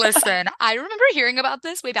 Listen, I remember hearing about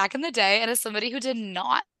this way back in the day, and as somebody who did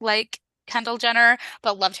not like Kendall Jenner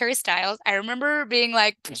but loved Harry Styles, I remember being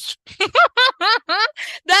like, that's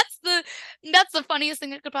the that's the funniest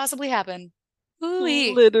thing that could possibly happen.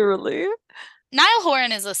 Ooh-wee. Literally. Niall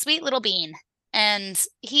Horan is a sweet little bean, and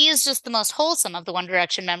he is just the most wholesome of the One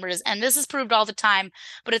Direction members, and this is proved all the time,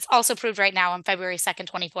 but it's also proved right now on February 2nd,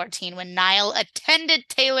 2014, when Niall attended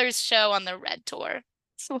Taylor's show on the Red Tour.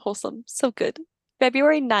 So wholesome, so good.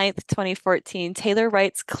 February 9th, 2014, Taylor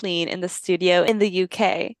writes Clean in the studio in the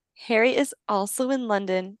UK. Harry is also in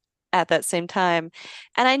London at that same time.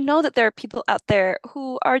 And I know that there are people out there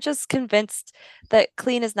who are just convinced that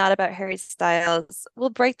Clean is not about Harry Styles. We'll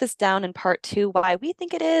break this down in part two, why we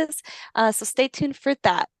think it is. So stay tuned for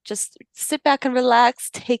that. Just sit back and relax,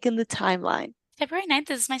 take in the timeline. February 9th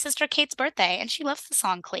is my sister Kate's birthday, and she loves the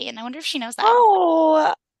song Clean. I wonder if she knows that.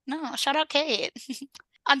 Oh, No, shout out Kate.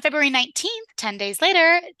 On February 19th, 10 days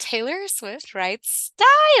later, Taylor Swift writes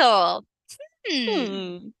Style. Hmm,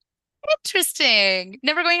 hmm. interesting.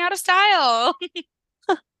 Never going out of style.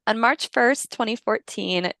 On March 1st,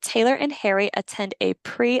 2014, Taylor and Harry attend a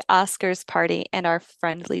pre-Oscars party and are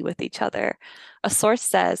friendly with each other. A source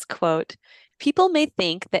says, quote, people may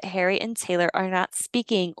think that Harry and Taylor are not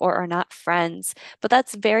speaking or are not friends, but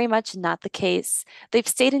that's very much not the case. They've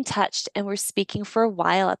stayed in touch and were speaking for a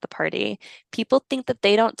while at the party. People think that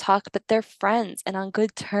they don't talk, but they're friends and on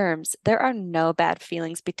good terms. There are no bad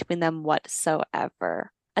feelings between them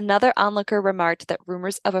whatsoever. Another onlooker remarked that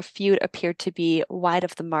rumors of a feud appeared to be wide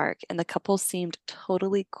of the mark, and the couple seemed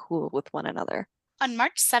totally cool with one another. On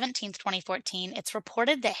March 17th, 2014, it's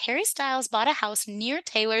reported that Harry Styles bought a house near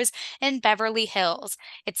Taylor's in Beverly Hills.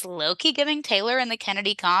 It's low-key giving Taylor and the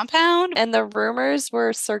Kennedy compound. And the rumors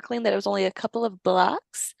were circling that it was only a couple of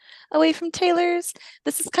blocks away from Taylor's.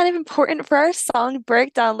 This is kind of important for our song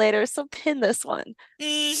breakdown later, so pin this one.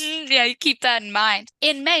 Yeah, you keep that in mind.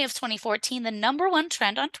 In May of 2014, the number one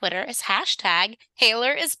trend on Twitter is hashtag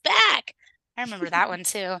Taylor is back. I remember that one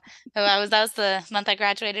too. That was the month I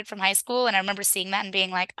graduated from high school, and I remember seeing that and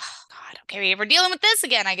being like, oh God, okay, we're dealing with this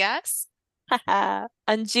again, I guess.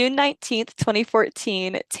 On June 19th,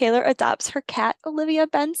 2014, Taylor adopts her cat, Olivia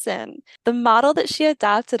Benson. The model that she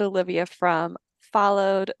adopted Olivia from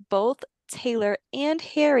followed both Taylor and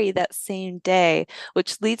Harry that same day,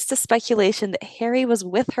 which leads to speculation that Harry was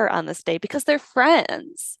with her on this day because they're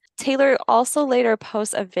friends. Taylor also later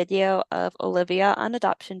posts a video of Olivia on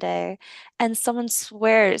adoption day, and someone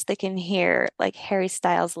swears they can hear like Harry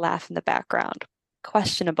Styles laugh in the background.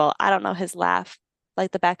 Questionable. I don't know his laugh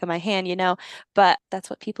like the back of my hand, but that's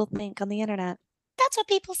what people think on the internet. That's what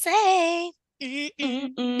people say.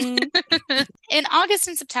 Mm-mm. Mm-mm. In August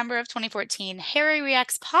and September of 2014, Harry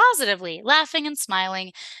reacts positively, laughing and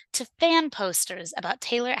smiling, to fan posters about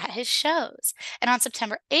Taylor at his shows. And on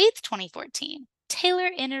September 8th, 2014,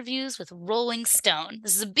 Taylor interviews with Rolling Stone.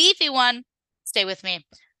 This is a beefy one. Stay with me.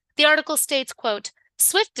 The article states, quote,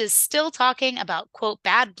 Swift is still talking about, quote,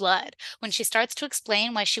 bad blood when she starts to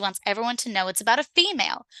explain why she wants everyone to know it's about a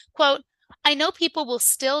female. Quote, I know people will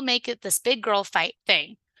still make it this big girl fight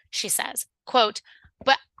thing, she says. Quote,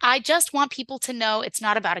 but I just want people to know it's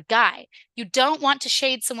not about a guy. You don't want to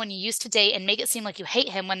shade someone you used to date and make it seem like you hate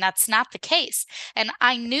him when that's not the case. And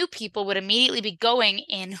I knew people would immediately be going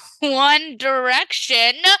in one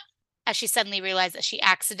direction as she suddenly realized that she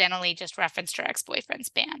accidentally just referenced her ex-boyfriend's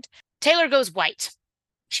band. Taylor goes white.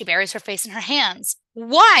 She buries her face in her hands.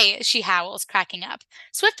 Why? She howls, cracking up.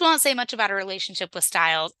 Swift won't say much about her relationship with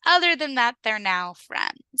Styles, other than that they're now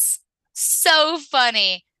friends. So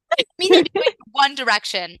funny. Immediately going one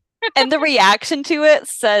direction. And the reaction to it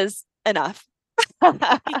says enough.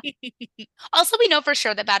 Also, we know for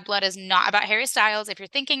sure that Bad Blood is not about Harry Styles. If you're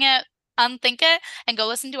thinking it, unthink it and go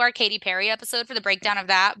listen to our Katy Perry episode for the breakdown of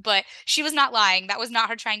that. But she was not lying. That was not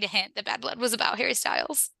her trying to hint that Bad Blood was about Harry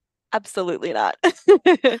Styles. Absolutely not.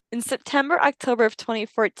 In September, October of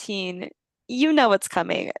 2014, you know what's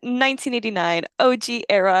coming. 1989, OG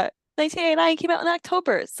era. 1989 came out in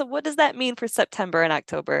October. So, what does that mean for September and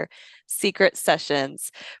October? Secret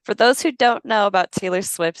sessions. For those who don't know about Taylor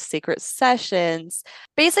Swift's secret sessions,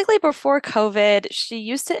 basically before COVID, she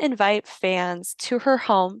used to invite fans to her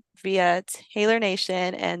home via Taylor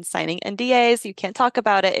Nation and signing NDAs. You can't talk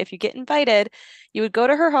about it if you get invited. You would go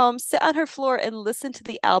to her home, sit on her floor, and listen to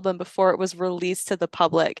the album before it was released to the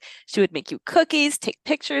public. She would make you cookies, take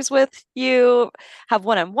pictures with you, have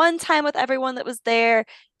one-on-one time with everyone that was there.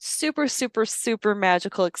 Super, super, super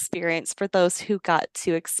magical experience for those who got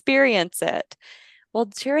to experience it. Well,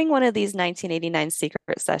 during one of these 1989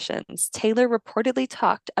 secret sessions, Taylor reportedly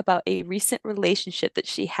talked about a recent relationship that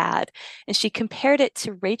she had, and she compared it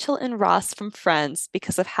to Rachel and Ross from Friends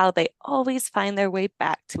because of how they always find their way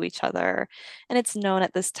back to each other. And it's known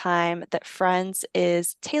at this time that Friends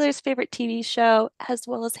is Taylor's favorite TV show as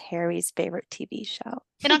well as Harry's favorite TV show.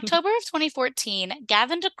 In October of 2014,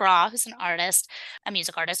 Gavin DeGraw, who's an artist, a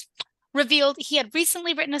music artist, revealed he had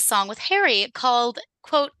recently written a song with Harry called,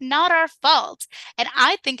 quote, Not Our Fault. And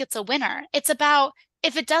I think it's a winner. It's about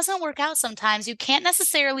if it doesn't work out sometimes, you can't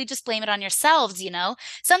necessarily just blame it on yourselves, you know?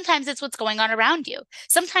 Sometimes it's what's going on around you.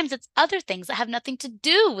 Sometimes it's other things that have nothing to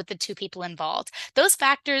do with the two people involved. Those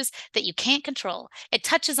factors that you can't control. It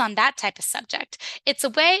touches on that type of subject. It's a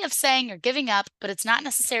way of saying you're giving up, but it's not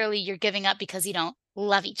necessarily you're giving up because you don't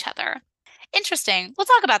love each other. Interesting. We'll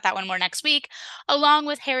talk about that one more next week, along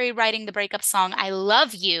with Harry writing the breakup song I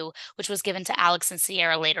Love You, which was given to Alex and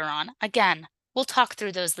Sierra later on. Again, we'll talk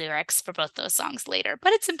through those lyrics for both those songs later,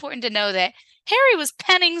 but it's important to know that Harry was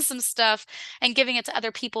penning some stuff and giving it to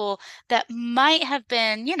other people that might have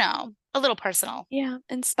been, a little personal. Yeah,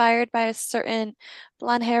 inspired by a certain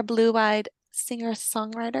blonde hair, blue eyed singer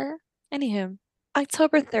songwriter. Anywho,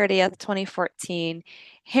 October 30th, 2014,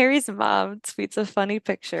 Harry's mom tweets a funny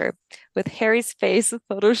picture with Harry's face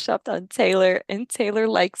photoshopped on Taylor, and Taylor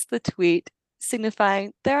likes the tweet,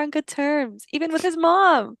 signifying they're on good terms, even with his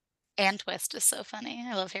mom. And Twist is so funny.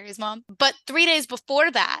 I love Harry's mom. But 3 days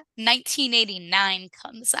before that, 1989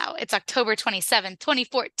 comes out. It's October 27th,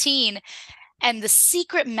 2014, and the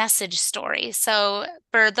secret message story. So,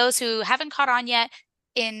 for those who haven't caught on yet,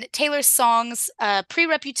 in Taylor's songs,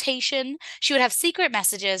 pre-Reputation, she would have secret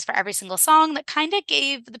messages for every single song that kind of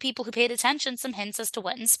gave the people who paid attention some hints as to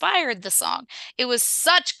what inspired the song. It was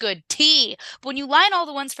such good tea. But when you line all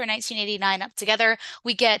the ones for 1989 up together,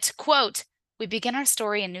 we get, quote, we begin our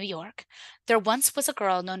story in New York. There once was a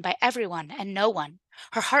girl known by everyone and no one.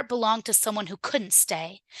 Her heart belonged to someone who couldn't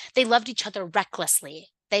stay. They loved each other recklessly.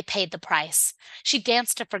 They paid the price. She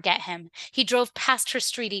danced to forget him. He drove past her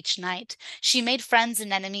street each night. She made friends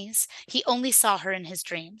and enemies. He only saw her in his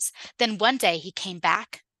dreams. Then one day he came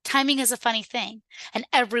back. Timing is a funny thing, and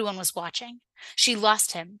everyone was watching. She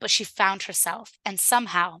lost him, but she found herself, and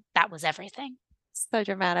somehow that was everything. So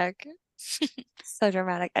dramatic. So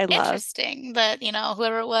dramatic. I love. Interesting that,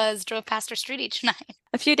 whoever it was drove past her street each night.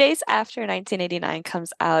 A few days after 1989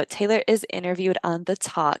 comes out, Taylor is interviewed on The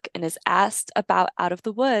Talk and is asked about Out of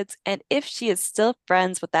the Woods and if she is still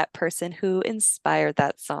friends with that person who inspired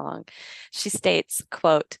that song. She states,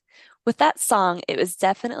 quote, with that song, it was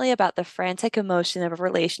definitely about the frantic emotion of a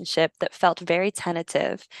relationship that felt very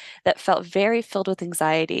tentative, that felt very filled with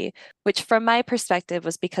anxiety, which from my perspective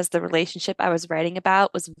was because the relationship I was writing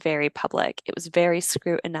about was very public. It was very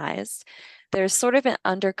scrutinized. There's sort of an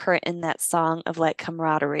undercurrent in that song of like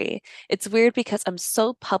camaraderie. It's weird because I'm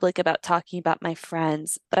so public about talking about my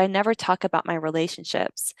friends, but I never talk about my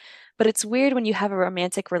relationships. But it's weird when you have a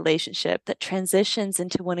romantic relationship that transitions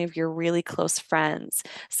into one of your really close friends.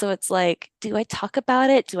 So it's like, do I talk about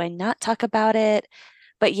it? Do I not talk about it?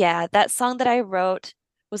 But yeah, that song that I wrote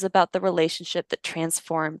was about the relationship that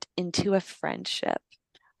transformed into a friendship.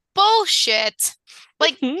 Bullshit.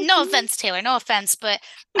 Like, no offense, Taylor, no offense, but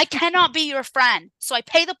I cannot be your friend. So I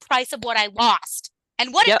pay the price of what I lost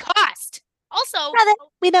and what it Yep. cost. Also, Brother,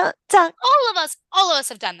 we don't talk. all of us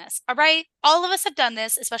have done this, all right? All of us have done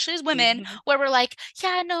this, especially as women, Mhm. where we're like,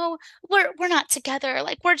 yeah, no, we're not together.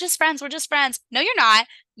 Like we're just friends, we're just friends. No, you're not.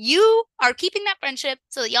 You are keeping that friendship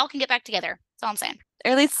so that y'all can get back together. That's all I'm saying.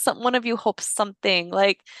 Or at least one of you hopes something,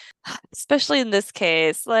 like, especially in this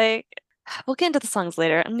case, like, we'll get into the songs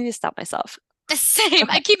later. I need to stop myself. Same.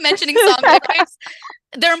 I Okay. keep mentioning song lyrics.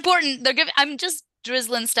 They're important. They're giving I'm just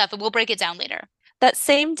drizzling stuff and we'll break it down later. That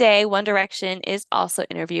same day, One Direction is also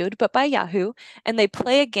interviewed, but by Yahoo, and they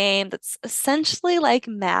play a game that's essentially like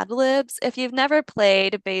Mad Libs. If you've never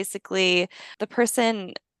played, basically, the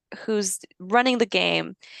person who's running the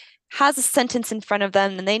game has a sentence in front of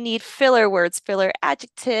them and they need filler words, filler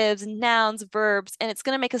adjectives, nouns, verbs, and it's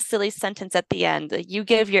going to make a silly sentence at the end. You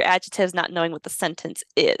give your adjectives not knowing what the sentence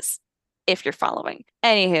is, if you're following.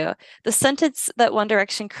 Anywho, the sentence that One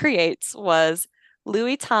Direction creates was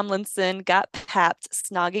Louis Tomlinson got papped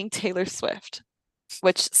snogging Taylor Swift,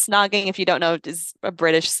 which snogging, if you don't know, is a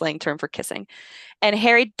British slang term for kissing. And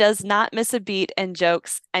Harry does not miss a beat and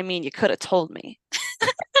jokes, I mean, you could have told me.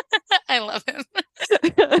 I love him.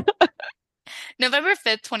 November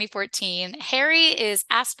 5th, 2014, Harry is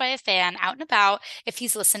asked by a fan out and about if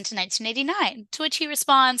he's listened to 1989, to which he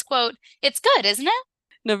responds, quote, "It's good, isn't it?"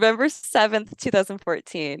 November 7th,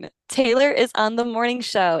 2014. Taylor is on the morning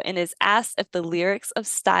show and is asked if the lyrics of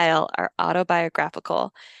Style are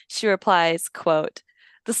autobiographical. She replies, quote,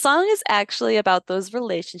 "The song is actually about those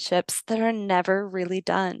relationships that are never really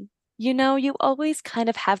done. You know, you always kind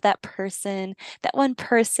of have that person, that one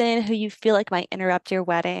person who you feel like might interrupt your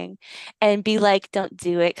wedding and be like, don't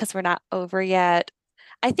do it because we're not over yet.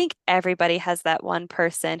 I think everybody has that one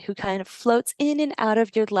person who kind of floats in and out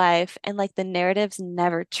of your life, and like the narrative's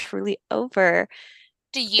never truly over.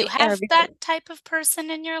 Do They you have interview, that type of person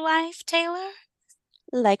in your life, Taylor?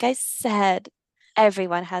 like I said,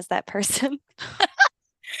 everyone has that person.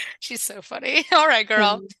 She's so funny. All right,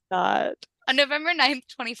 girl. Not. On November 9th,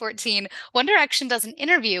 2014, One Direction does an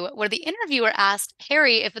interview where the interviewer asked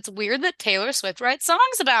Harry if it's weird that Taylor Swift writes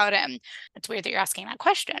songs about him. It's weird that you're asking that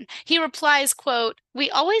question. He replies, quote, "We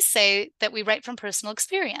always say that we write from personal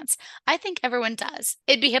experience. I think everyone does.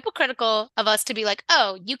 It'd be hypocritical of us to be like,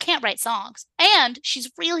 oh, you can't write songs. And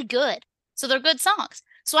she's really good. So they're good songs.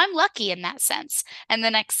 So I'm lucky in that sense." And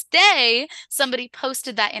the next day, somebody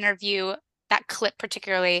posted that interview, that clip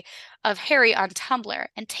particularly, of Harry on Tumblr,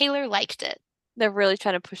 and Taylor liked it. They're really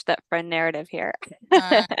trying to push that friend narrative here.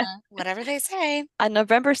 Uh, Whatever they say. On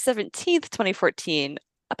November 17th, 2014,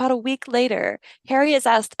 about a week later, Harry is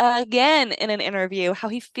asked again in an interview how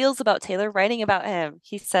he feels about Taylor writing about him.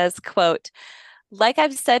 He says, quote, like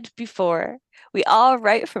I've said before, we all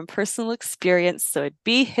write from personal experience, so it'd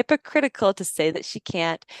be hypocritical to say that she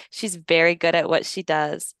can't. She's very good at what she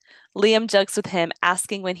does. Liam jokes with him,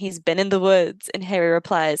 asking when he's been in the woods, and Harry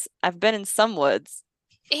replies, I've been in some woods.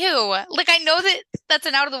 Ew. Like, I know that that's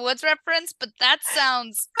an Out of the Woods reference, but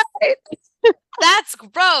Right. that's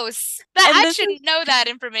gross. That And I this is shouldn't know that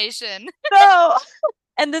information. no.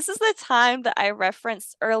 And this is the time that I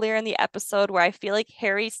referenced earlier in the episode where I feel like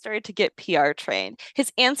Harry started to get PR trained.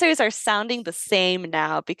 His answers are sounding the same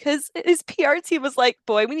now because his PR team was like,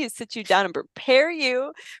 boy, we need to sit you down and prepare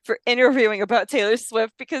you for interviewing about Taylor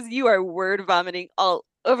Swift because you are word vomiting all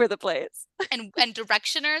over the place. And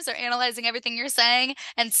directioners are analyzing everything you're saying,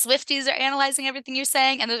 and Swifties are analyzing everything you're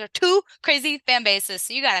saying, and those are two crazy fan bases.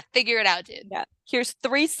 So you gotta figure it out, dude. Yeah. Here's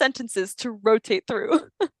three sentences to rotate through.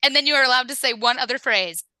 And then you are allowed to say one other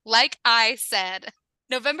phrase, like I said.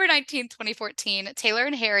 November 19th, 2014, Taylor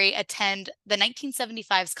and Harry attend the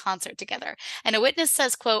 1975's concert together. And a witness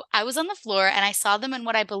says, quote, "I was on the floor and I saw them in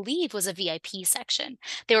what I believe was a VIP section.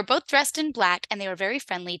 They were both dressed in black and they were very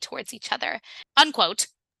friendly towards each other." Unquote.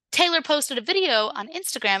 Taylor posted a video on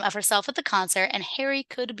Instagram of herself at the concert and Harry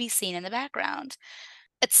could be seen in the background.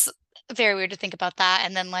 It's very weird to think about that.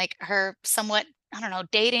 And then like her somewhat, I don't know, Yeah,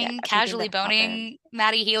 dating, everything casually that happened. boning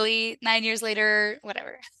Maddie Healy 9 years later,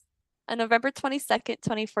 whatever. On November 22nd,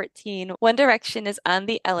 2014, One Direction is on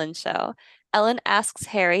The Ellen Show. Ellen asks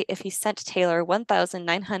Harry if he sent Taylor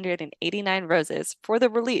 1,989 roses for the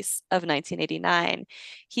release of 1989.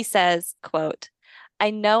 He says, quote, I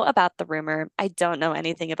know about the rumor. I don't know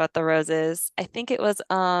anything about the roses. I think it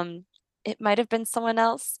might have been someone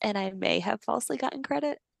else, and I may have falsely gotten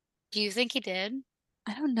credit. Do you think he did?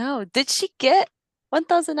 I don't know. Did she get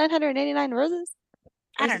 1,989 roses?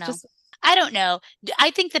 Or I is don't it know. just I don't know.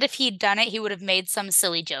 I think that if he'd done it, he would have made some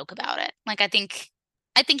silly joke about it. I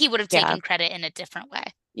think he would have Yeah. taken credit in a different way.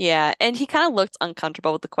 Yeah. And he kind of looked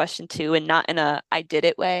uncomfortable with the question too, and not in a I did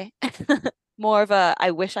it way. More of a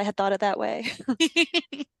I wish I had thought it that way.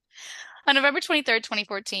 On November 23rd,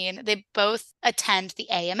 2014, they both attend the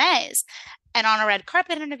AMAs. And on a red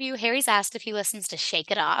carpet interview, Harry's asked if he listens to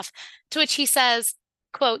Shake It Off, to which he says,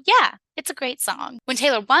 quote, yeah, it's a great song. When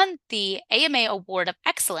Taylor won the AMA Award of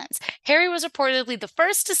Excellence, Harry was reportedly the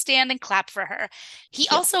first to stand and clap for her. He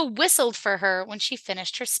Yeah. also whistled for her when she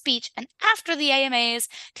finished her speech. And after the AMAs,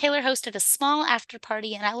 Taylor hosted a small after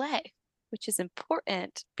party in LA. Which is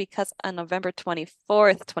important because on November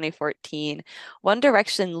 24th, 2014, One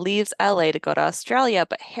Direction leaves LA to go to Australia,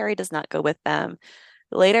 but Harry does not go with them.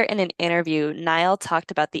 Later in an interview, Niall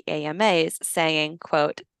talked about the AMAs, saying,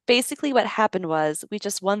 quote, basically what happened was we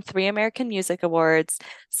just won 3 American Music Awards.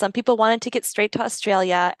 Some people wanted to get straight to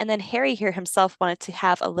Australia, and then Harry here himself wanted to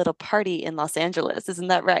have a little party in Los Angeles. Isn't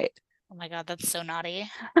that right? Oh my God, that's so naughty.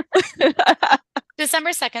 December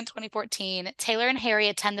 2nd, 2014, Taylor and Harry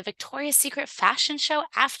attend the Victoria's Secret fashion show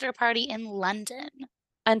after party in London.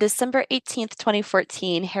 On December 18th,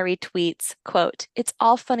 2014, Harry tweets, quote, it's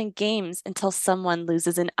all fun and games until someone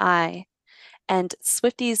loses an eye. And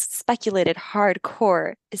Swifties speculated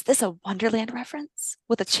hardcore, is this a Wonderland reference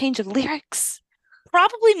with a change of lyrics?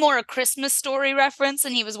 Probably more a Christmas Story reference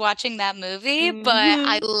and he was watching that movie, but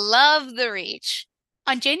I Hmm. love the reach.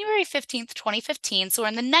 On January 15th, 2015, so we're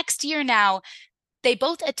in the next year now, they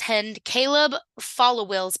both attend Caleb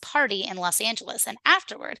Followill's party in Los Angeles. And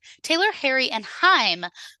afterward, Taylor, Harry, and Haim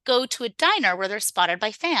go to a diner where they're spotted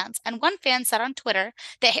by fans. And one fan said on Twitter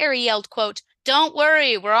that Harry yelled, quote, don't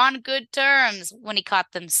worry, we're on good terms when he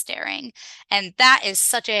caught them staring. And that is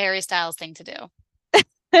such a Harry Styles thing to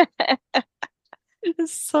do.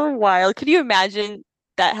 It's so wild. Could you imagine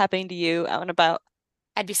that happening to you out and about?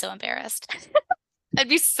 I'd be so embarrassed. I'd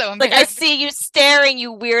be so Like, I embarrassed. see you staring,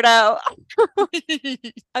 you weirdo.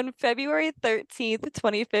 On February 13th,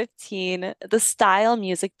 2015, the Style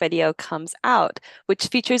music video comes out, which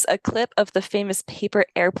features a clip of the famous paper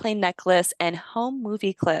airplane necklace and home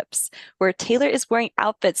movie clips, where Taylor is wearing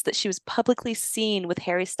outfits that she was publicly seen with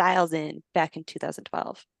Harry Styles in back in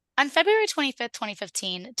 2012. On February 25th,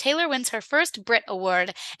 2015, Taylor wins her first Brit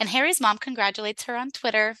Award, and Harry's mom congratulates her on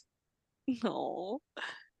Twitter. Oh.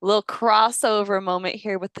 Little crossover moment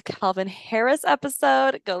here with the Calvin Harris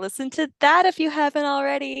episode. Go listen to that if you haven't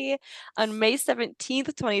already. On May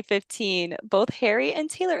 17th, 2015, both Harry and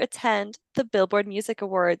Taylor attend the Billboard Music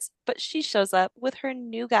Awards, but she shows up with her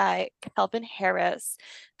new guy, Calvin Harris.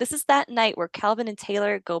 This is that night where Calvin and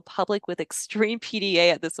Taylor go public with extreme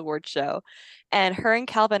PDA at this award show. And her and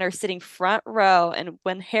Calvin are sitting front row. And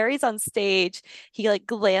when Harry's on stage, he like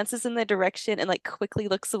glances in the direction and like quickly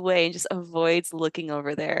looks away and just avoids looking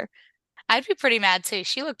over there. I'd be pretty mad too.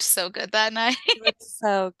 She looked so good that night. He looks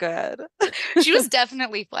so good. She was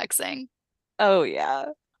definitely flexing. Oh yeah.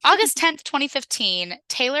 August 10th, 2015,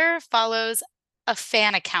 Taylor follows a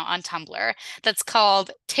fan account on Tumblr that's called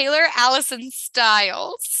Taylor Allison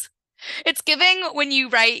Styles. It's giving when you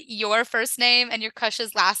write your first name and your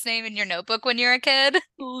crush's last name in your notebook when you're a kid.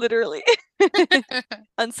 Literally.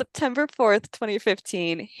 On September 4th,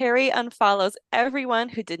 2015, Harry unfollows everyone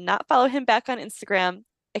who did not follow him back on Instagram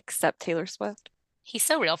except Taylor Swift. He's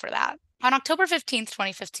so real for that. On October 15th,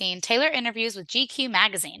 2015, Taylor interviews with GQ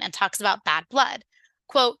magazine and talks about bad blood.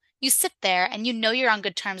 Quote, you sit there and you know you're on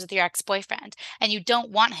good terms with your ex-boyfriend and you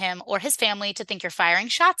don't want him or his family to think you're firing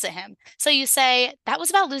shots at him. So you say, that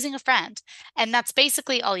was about losing a friend. And that's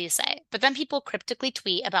basically all you say. But then people cryptically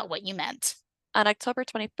tweet about what you meant. On October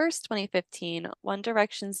 21st, 2015, One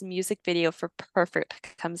Direction's music video for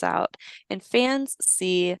Perfect comes out, and fans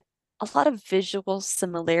see a lot of visual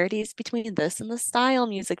similarities between this and the Style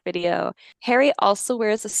music video. Harry also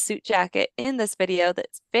wears a suit jacket in this video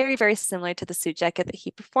that's very, very similar to the suit jacket that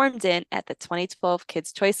he performed in at the 2012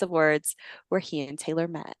 Kids' Choice Awards, where he and Taylor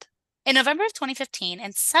met. In November of 2015,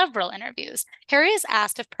 in several interviews, Harry is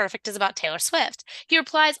asked if Perfect is about Taylor Swift. He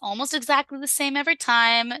replies almost exactly the same every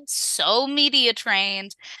time, so media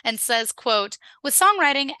trained, and says, quote, with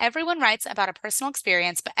songwriting, everyone writes about a personal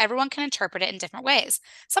experience, but everyone can interpret it in different ways.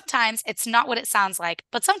 Sometimes it's not what it sounds like,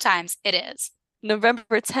 but sometimes it is. November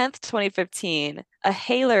 10th, 2015, a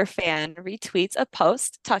Haler fan retweets a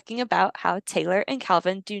post talking about how Taylor and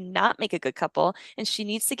Calvin do not make a good couple and she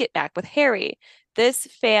needs to get back with Harry. This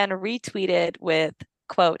fan retweeted with,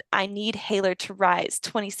 quote, I need Haler to rise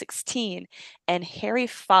 2016. And Harry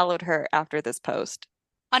followed her after this post.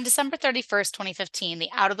 On December 31st, 2015, the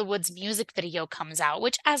Out of the Woods music video comes out,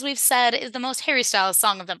 which, as we've said, is the most Harry Styles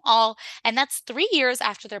song of them all. And that's 3 years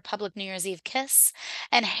after their public New Year's Eve kiss.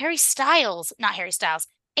 And Harry Styles, not Harry Styles,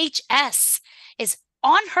 HS, is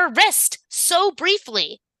on her wrist so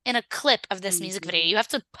briefly in a clip of this music video. Mhm. You have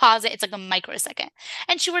to pause it, it's like a microsecond.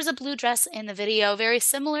 And she wears a blue dress in the video, very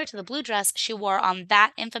similar to the blue dress she wore on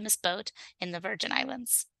that infamous boat in the Virgin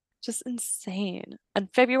Islands. Just insane. On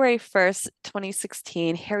February 1st,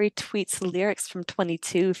 2016, Harry tweets lyrics from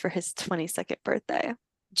 22 for his 22nd birthday.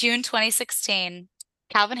 June 2016,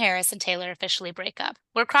 Calvin Harris and Taylor officially break up.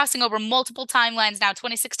 We're crossing over multiple timelines now.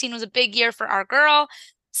 2016 was a big year for our girl.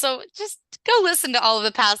 So just go listen to all of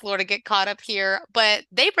the past lore to get caught up here. But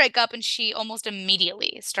they break up and she almost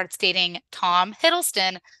immediately starts dating Tom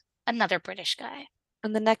Hiddleston, another British guy.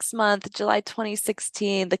 And the next month, July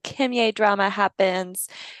 2016, the Kim Ye drama happens.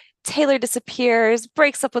 Taylor disappears,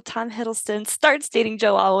 breaks up with Tom Hiddleston, starts dating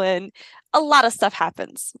Joe Alwyn. A lot of stuff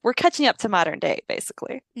happens. We're catching up to modern day,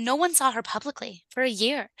 basically. No one saw her publicly for a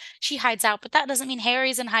year. She hides out, but that doesn't mean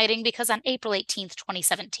Harry's in hiding because on April 18th,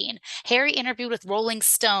 2017, Harry interviewed with Rolling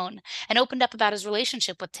Stone and opened up about his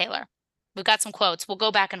relationship with Taylor. We've got some quotes. We'll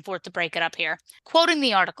go back and forth to break it up here. Quoting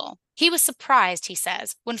the article, he was surprised, he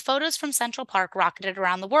says, when photos from Central Park rocketed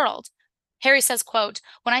around the world. Harry says, quote,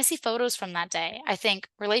 when I see photos from that day, I think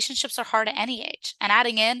relationships are hard at any age. And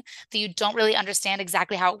adding in that you don't really understand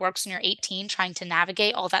exactly how it works when you're 18, trying to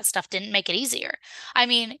navigate all that stuff didn't make it easier. I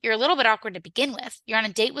mean, you're a little bit awkward to begin with. You're on a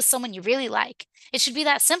date with someone you really like. It should be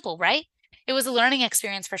that simple, right? It was a learning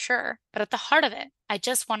experience for sure. But at the heart of it, I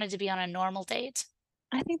just wanted to be on a normal date.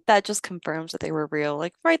 I think that just confirms that they were real,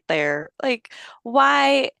 like right there. Like,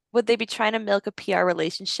 why would they be trying to milk a PR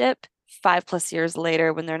relationship 5+ years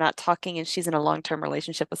later when they're not talking and she's in a long-term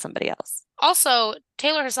relationship with somebody else? Also,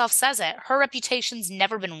 Taylor herself says it. Her reputation's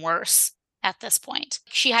never been worse at this point.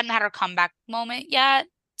 She hadn't had her comeback moment yet,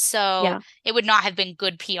 so Yeah. it would not have been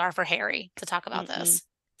good PR for Harry to talk about Mm-mm. this.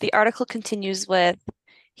 The article continues with,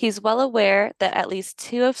 he's well aware that at least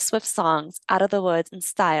two of Swift's songs, Out of the Woods and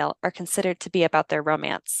Style, are considered to be about their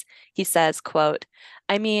romance. He says, quote,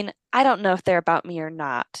 I mean, I don't know if they're about me or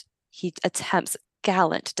not. He attempts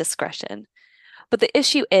gallant discretion. But the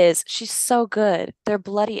issue is, she's so good. They're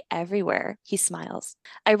bloody everywhere. He smiles.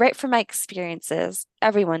 I write from my experiences.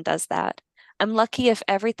 Everyone does that. I'm lucky if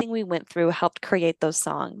everything we went through helped create those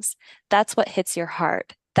songs. That's what hits your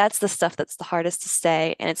heart. That's the stuff that's the hardest to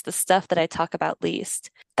say, and it's the stuff that I talk about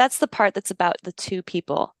least. That's the part that's about the two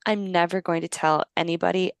people. I'm never going to tell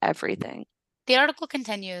anybody everything. The article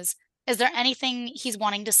continues, is there anything he's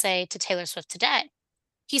wanting to say to Taylor Swift today?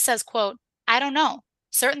 He says, quote, I don't know.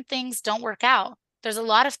 Certain things don't work out. There's a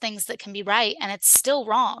lot of things that can be right and it's still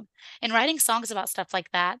wrong. In writing songs about stuff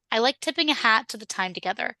like that, I like tipping a hat to the time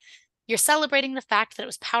together. You're celebrating the fact that it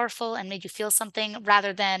was powerful and made you feel something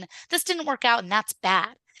rather than this didn't work out and that's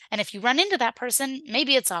bad. And if you run into that person,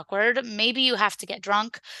 maybe it's awkward, maybe you have to get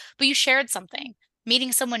drunk, but you shared something.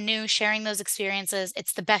 Meeting someone new, sharing those experiences,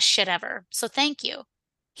 it's the best shit ever. So thank you.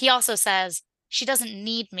 He also says, she doesn't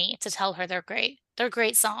need me to tell her they're great. They're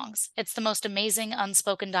great songs. It's the most amazing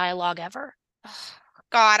unspoken dialogue ever.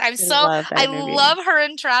 God, I love that I interview. love her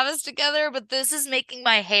and Travis together, but this is making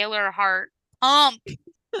my Haler heart pump.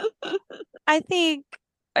 I think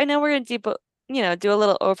I know we're gonna do a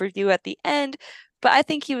little overview at the end, but I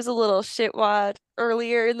think he was a little shitwad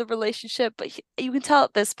earlier in the relationship. But you can tell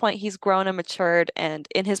at this point he's grown and matured, and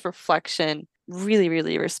in his reflection, really,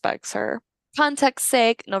 really respects her. Context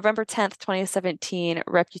sake, November 10th, 2017,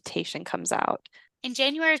 Reputation comes out. In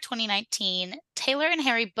January of 2019, Taylor and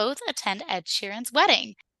Harry both attend Ed Sheeran's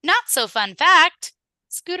wedding. Not so fun fact,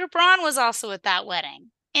 Scooter Braun was also at that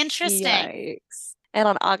wedding. Interesting. Yikes. And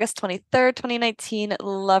on August 23rd, 2019,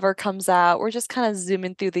 Lover comes out. We're just kind of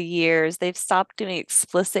zooming through the years. They've stopped doing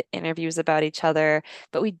explicit interviews about each other,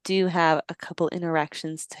 but we do have a couple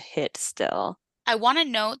interactions to hit still. I want to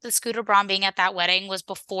note that Scooter Braun being at that wedding was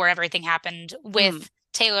before everything happened Mm, with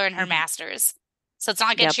Taylor and her mhm. masters. So it's not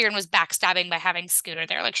like Ed Yep. Sheeran was backstabbing by having Scooter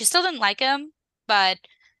there. Like she still didn't like him, but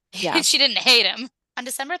Yeah. she didn't hate him. On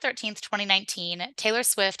December 13th, 2019, Taylor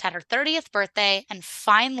Swift had her 30th birthday, and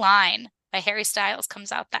Fine Line by Harry Styles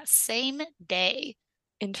comes out that same day.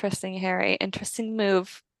 Interesting, Harry. Interesting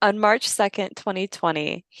move. On March 2nd,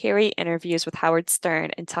 2020, Harry interviews with Howard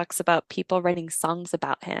Stern and talks about people writing songs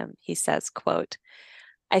about him. He says, quote,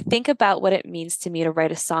 I think about what it means to me to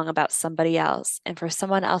write a song about somebody else, and for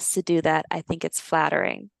someone else to do that, I think it's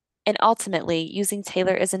flattering. And ultimately, using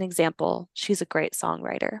Taylor as an example, she's a great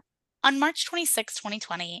songwriter. On March 26,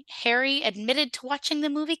 2020, Harry admitted to watching the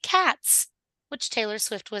movie Cats, which Taylor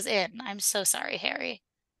Swift was in. I'm so sorry, Harry.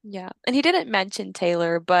 Yeah. And he didn't mention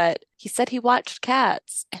Taylor, but he said he watched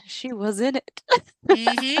Cats and she was in it.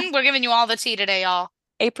 We're giving you all the tea today, y'all.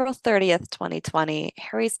 April 30th, 2020,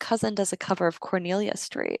 Harry's cousin does a cover of Cornelia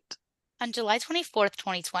Street. On July 24th,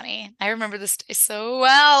 2020, I remember this day so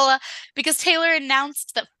well because Taylor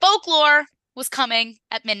announced that Folklore was coming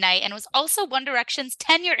at midnight and was also One Direction's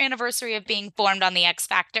 10-year anniversary of being formed on the X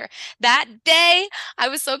Factor. That day, I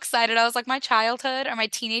was so excited. I was like, my childhood or my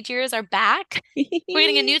teenage years are back. We're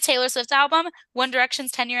getting a new Taylor Swift album, One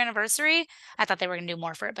Direction's 10-year anniversary. I thought they were going to do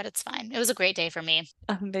more for it, but it's fine. It was a great day for me.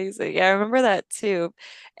 Amazing. Yeah, I remember that too.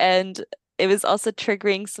 And it was also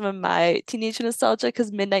triggering some of my teenage nostalgia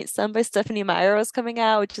because Midnight Sun by Stephanie Meyer was coming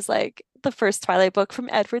out, which is like the first Twilight book from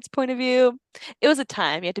Edward's point of view. It was a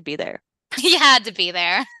time you had to be there. You had to be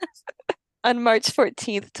there. On March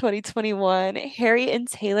 14th, 2021, Harry and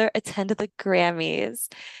Taylor attended the Grammys.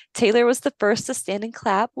 Taylor was the first to stand and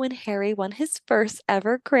clap when Harry won his first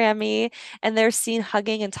ever Grammy, and they're seen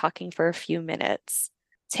hugging and talking for a few minutes.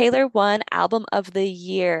 Taylor won Album of the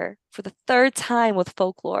Year for the third time with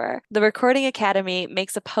Folklore. The Recording Academy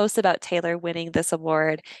makes a post about Taylor winning this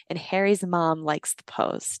award, and Harry's mom likes the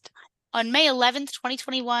post. On May 11th,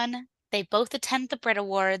 2021, they both attend the Brit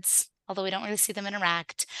Awards, although we don't really see them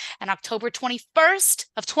interact. And October 21st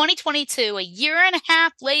of 2022, a year and a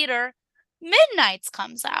half later, Midnights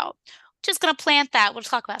comes out. Just gonna plant that. We'll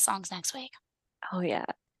talk about songs next week. Oh, yeah.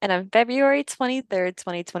 And on February 23rd,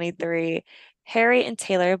 2023, Harry and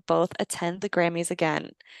Taylor both attend the Grammys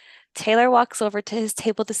again. Taylor walks over to his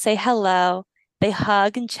table to say hello. They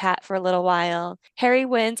hug and chat for a little while. Harry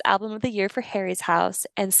wins Album of the Year for Harry's House,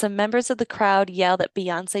 and some members of the crowd yell that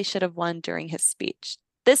Beyonce should have won during his speech.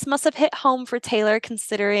 This must have hit home for Taylor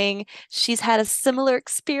considering she's had a similar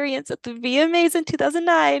experience at the VMAs in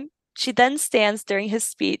 2009. She then stands during his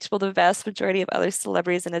speech while the vast majority of other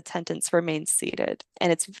celebrities in attendance remain seated.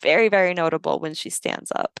 And it's very, very notable when she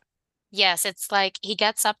stands up. Yes, it's like he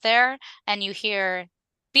gets up there and you hear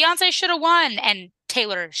Beyonce should have won, and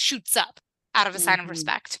Taylor shoots up out of a sign of Mhm.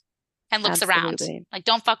 respect and looks around. Absolutely. Like,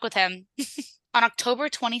 don't fuck with him. On October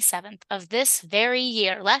 27th of this very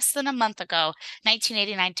year, less than a month ago,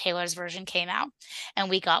 1989 Taylor's version came out, and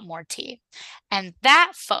we got more tea. And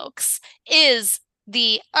that, folks, is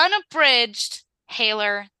the unabridged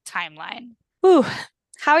Taylor timeline. Whew.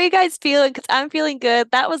 How are you guys feeling? Because I'm feeling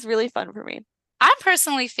good. That was really fun for me. I'm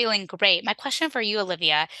personally feeling great. My question for you,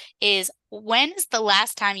 Olivia, is when is the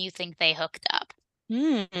last time you think they hooked up?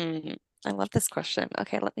 Hmm. I love this question.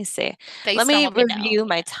 Okay, let me see. Let Based on me what we know. review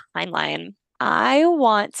my timeline. I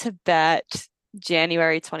want to bet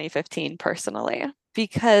January 2015 personally,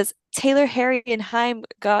 because Taylor, Harry, and Haim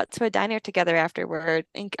got to a diner together afterward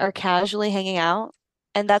and are casually hanging out.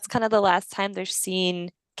 And that's kind of the last time they're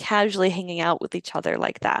seen casually hanging out with each other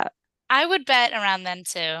like that. I would bet around then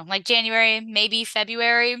too, like January, maybe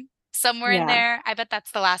February, somewhere in Yeah. there. I bet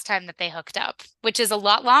that's the last time that they hooked up, which is a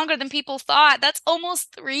lot longer than people thought. That's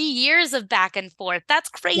almost 3 years of back and forth. That's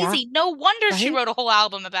Yeah. crazy. No wonder she Right? wrote a whole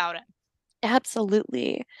album about it.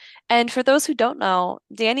 Absolutely. And for those who don't know,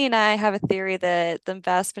 Danny and I have a theory that the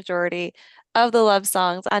vast majority of the love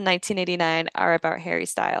songs on 1989 are about Harry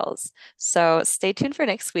Styles. So stay tuned for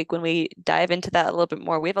next week when we dive into that a little bit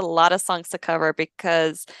more. We have a lot of songs to cover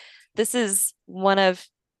because this is one of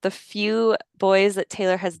the few boys that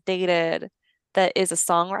Taylor has dated that is a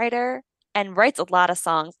songwriter and writes a lot of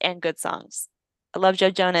songs and good songs. I love Joe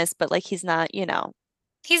Jonas, but like he's not,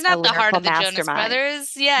 He's a not the heart lyrical of the Jonas mastermind.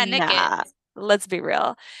 Brothers. Yeah, Nick Nah, is. let's be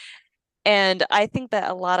real. And I think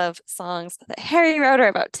that a lot of songs that Harry wrote are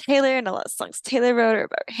about Taylor, and a lot of songs Taylor wrote are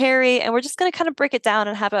about Harry. And we're just going to kind of break it down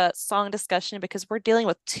and have a song discussion because we're dealing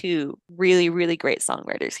with two really, really great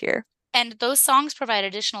songwriters here. And those songs provide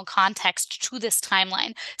additional context to this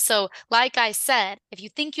timeline. So, like I said, if you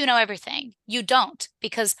think you know everything, you don't,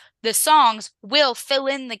 because the songs will fill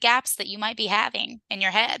in the gaps that you might be having in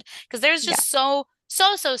your head. Because there's Yeah. just so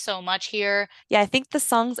much here. Yeah, I think the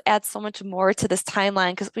songs add so much more to this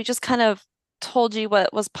timeline because we just kind of told you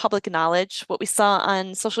what was public knowledge, what we saw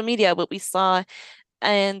on social media, what we saw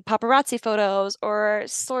in paparazzi photos or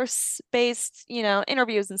source-based,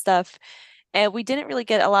 interviews and stuff. And we didn't really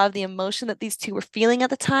get a lot of the emotion that these two were feeling at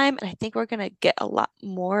the time. And I think we're going to get a lot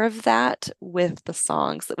more of that with the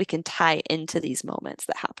songs that we can tie into these moments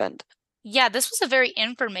that happened. Yeah, this was a very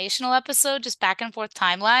informational episode, just back and forth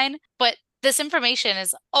timeline, but this information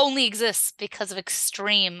is only exists because of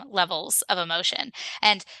extreme levels of emotion.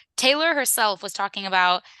 And Taylor herself was talking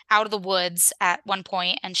about Out of the Woods at one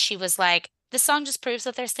point, and she was like, this song just proves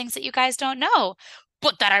that there's things that you guys don't know.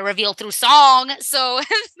 but that I reveal through song. So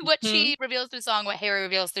what Hmm. she reveals through song, what Harry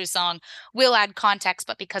reveals through song will add context,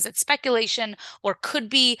 but because it's speculation or could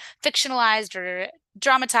be fictionalized or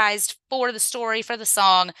dramatized for the story, for the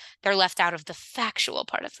song, they're left out of the factual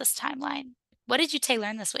part of this timeline. What did you Tay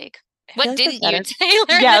learn this week? I feel What like the didn't you better.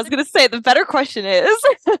 Taylor? Yeah, I was gonna say the better question is,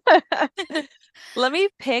 let me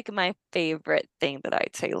pick my favorite thing that I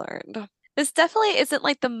learned. This definitely isn't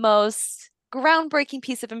like the most groundbreaking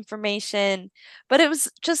piece of information, but it was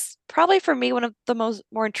just probably for me one of the most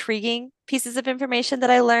more intriguing pieces of information that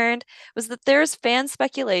I learned was that there's fan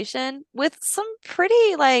speculation with some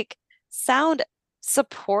pretty like sound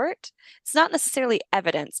support. It's not necessarily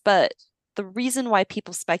evidence, but the reason why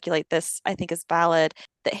people speculate this, I think, is valid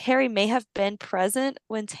that Harry may have been present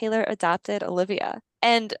when Taylor adopted Olivia.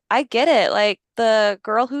 And I get it. Like the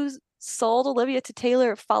girl who sold Olivia to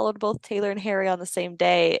Taylor followed both Taylor and Harry on the same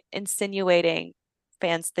day, insinuating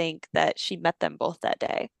fans think that she met them both that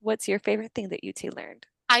day. What's your favorite thing that you two learned?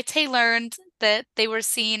 I Tay learned that they were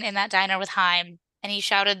seen in that diner with Haim, and he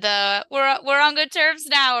shouted the "We're on good terms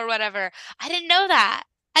now" or whatever. I didn't know that.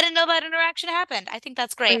 I didn't know that interaction happened. I think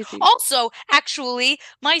that's great. Crazy. Also, actually,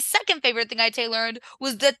 my second favorite thing I Tay learned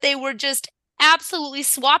was that they were just absolutely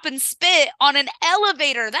swap and spit on an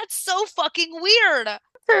elevator. That's so fucking weird.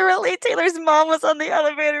 Apparently, Taylor's mom was on the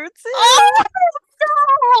elevator Oh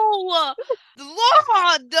too. no!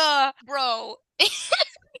 Lord, bro.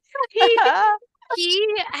 He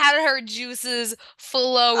he had her juices Oh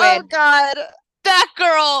flowing. God. That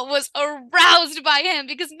girl was aroused by him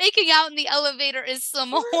because making out in the elevator is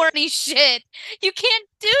some horny shit. You can't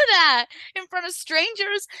do that in front of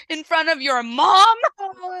strangers, in front of your mom.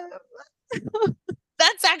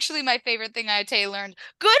 That's actually my favorite thing Tay learned.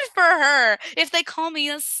 Good for her. If they call me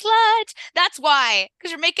a slut, that's why. Because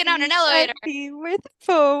you're making out in an You elevator. might be worth it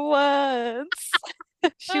for once.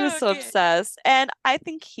 She was so Okay. obsessed, and I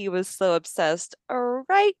think he was so obsessed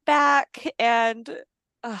right back. And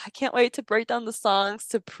I can't wait to break down the songs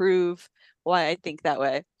to prove why I think that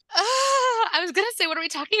way. I was gonna say, what are we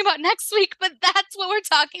talking about next week? But that's what we're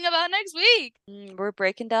talking about next week. We're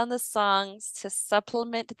breaking down the songs to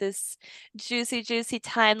supplement this juicy, juicy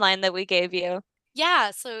timeline that we gave you.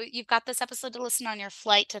 Yeah, so you've got this episode to listen on your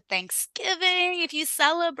flight to Thanksgiving. If you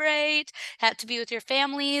celebrate, have to be with your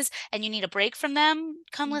families, and you need a break from them,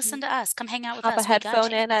 come listen Mhm. to us. Come hang out with Pop a us. We got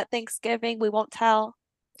headphone you. in at Thanksgiving. We won't tell.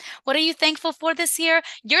 What are you thankful for this year?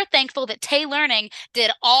 You're thankful that Tay Learning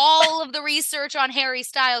did all of the research on Harry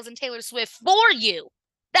Styles and Taylor Swift for you.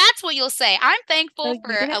 That's what you'll say. I'm So thankful you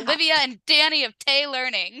for didn't have. Olivia and Danny of Tay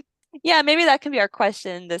Learning. Yeah, maybe that can be our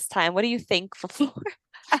question this time. What are you thankful for?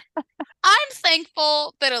 I'm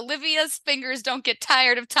thankful that Olivia's fingers don't get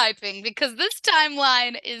tired of typing because this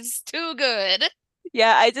timeline is too good.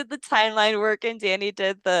 Yeah, I did the timeline work and Danny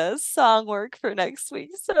did the song work for next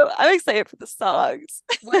week. So I'm excited for the songs.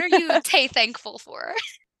 What are you Tay thankful for?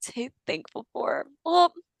 Too thankful for.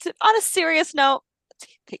 Well, on a serious note, too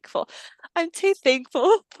thankful. I'm too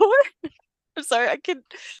thankful for. I'm sorry, I can.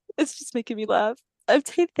 It's just making me laugh. I'm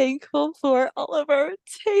too thankful for all of our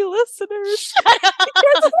Tay listeners. Shut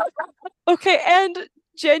up. Okay, and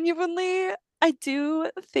genuinely, I do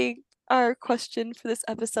think our question for this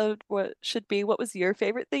episode what should be what was your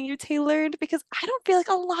favorite thing you tailored? Because I don't feel like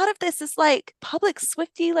a lot of this is like public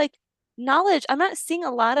Swifty like knowledge. I'm not seeing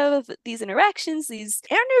a lot of these interactions, these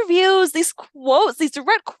interviews, these quotes, these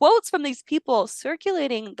direct quotes from these people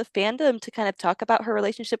circulating the fandom to kind of talk about her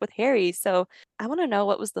relationship with Harry. So I want to know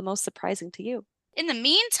what was the most surprising to you. In the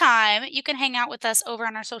meantime, you can hang out with us over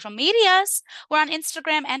on our social medias. We're on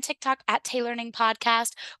Instagram and TikTok at Taylearning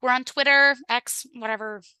Podcast. We're on Twitter, X,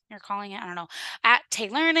 whatever you're calling it. I don't know, at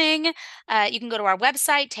Taylearning. You can go to our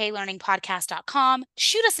website, taylearningpodcast.com.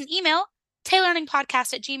 Shoot us an email,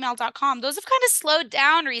 taylearningpodcast@gmail.com. Those have kind of slowed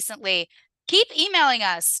down recently. Keep emailing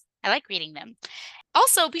us. I like reading them.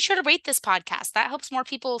 Also, be sure to rate this podcast. That helps more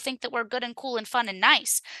people think that we're good and cool and fun and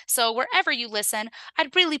nice. So, wherever you listen,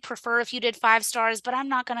 I'd really prefer if you did 5 stars, but I'm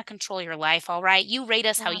not going to control your life, all right? You rate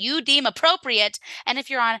us how Yeah. you deem appropriate. And if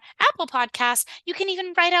you're on Apple Podcasts, you can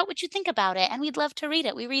even write out what you think about it, and we'd love to read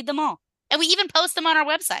it. We read them all. And we even post them on our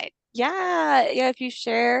website. Yeah, if you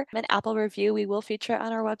share an Apple review, we will feature it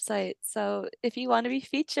on our website. So if you want to be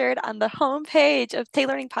featured on the homepage of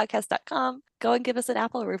tailoringpodcast.com, go and give us an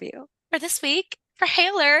Apple review. For this week, for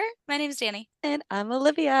Haler, my name is Danny. And I'm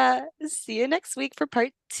Olivia. See you next week for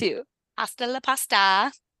part 2. Hasta la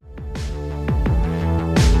pasta.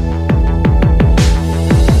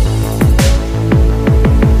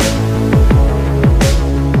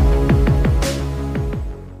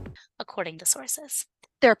 According to sources.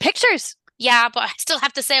 There are pictures. Yeah, but I still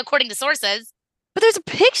have to say according to sources. But there's a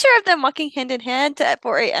picture of them walking hand in hand at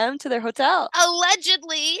 4 a.m. to their hotel.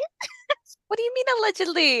 Allegedly. What do you mean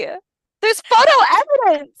allegedly? There's photo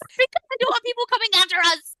evidence. Because I don't want people coming after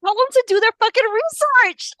us. Tell them to do their fucking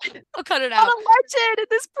research. I'll cut it Not out. alleged.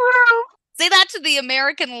 This proof. Say that to the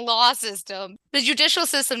American law system. The judicial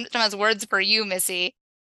system has words for you, Missy.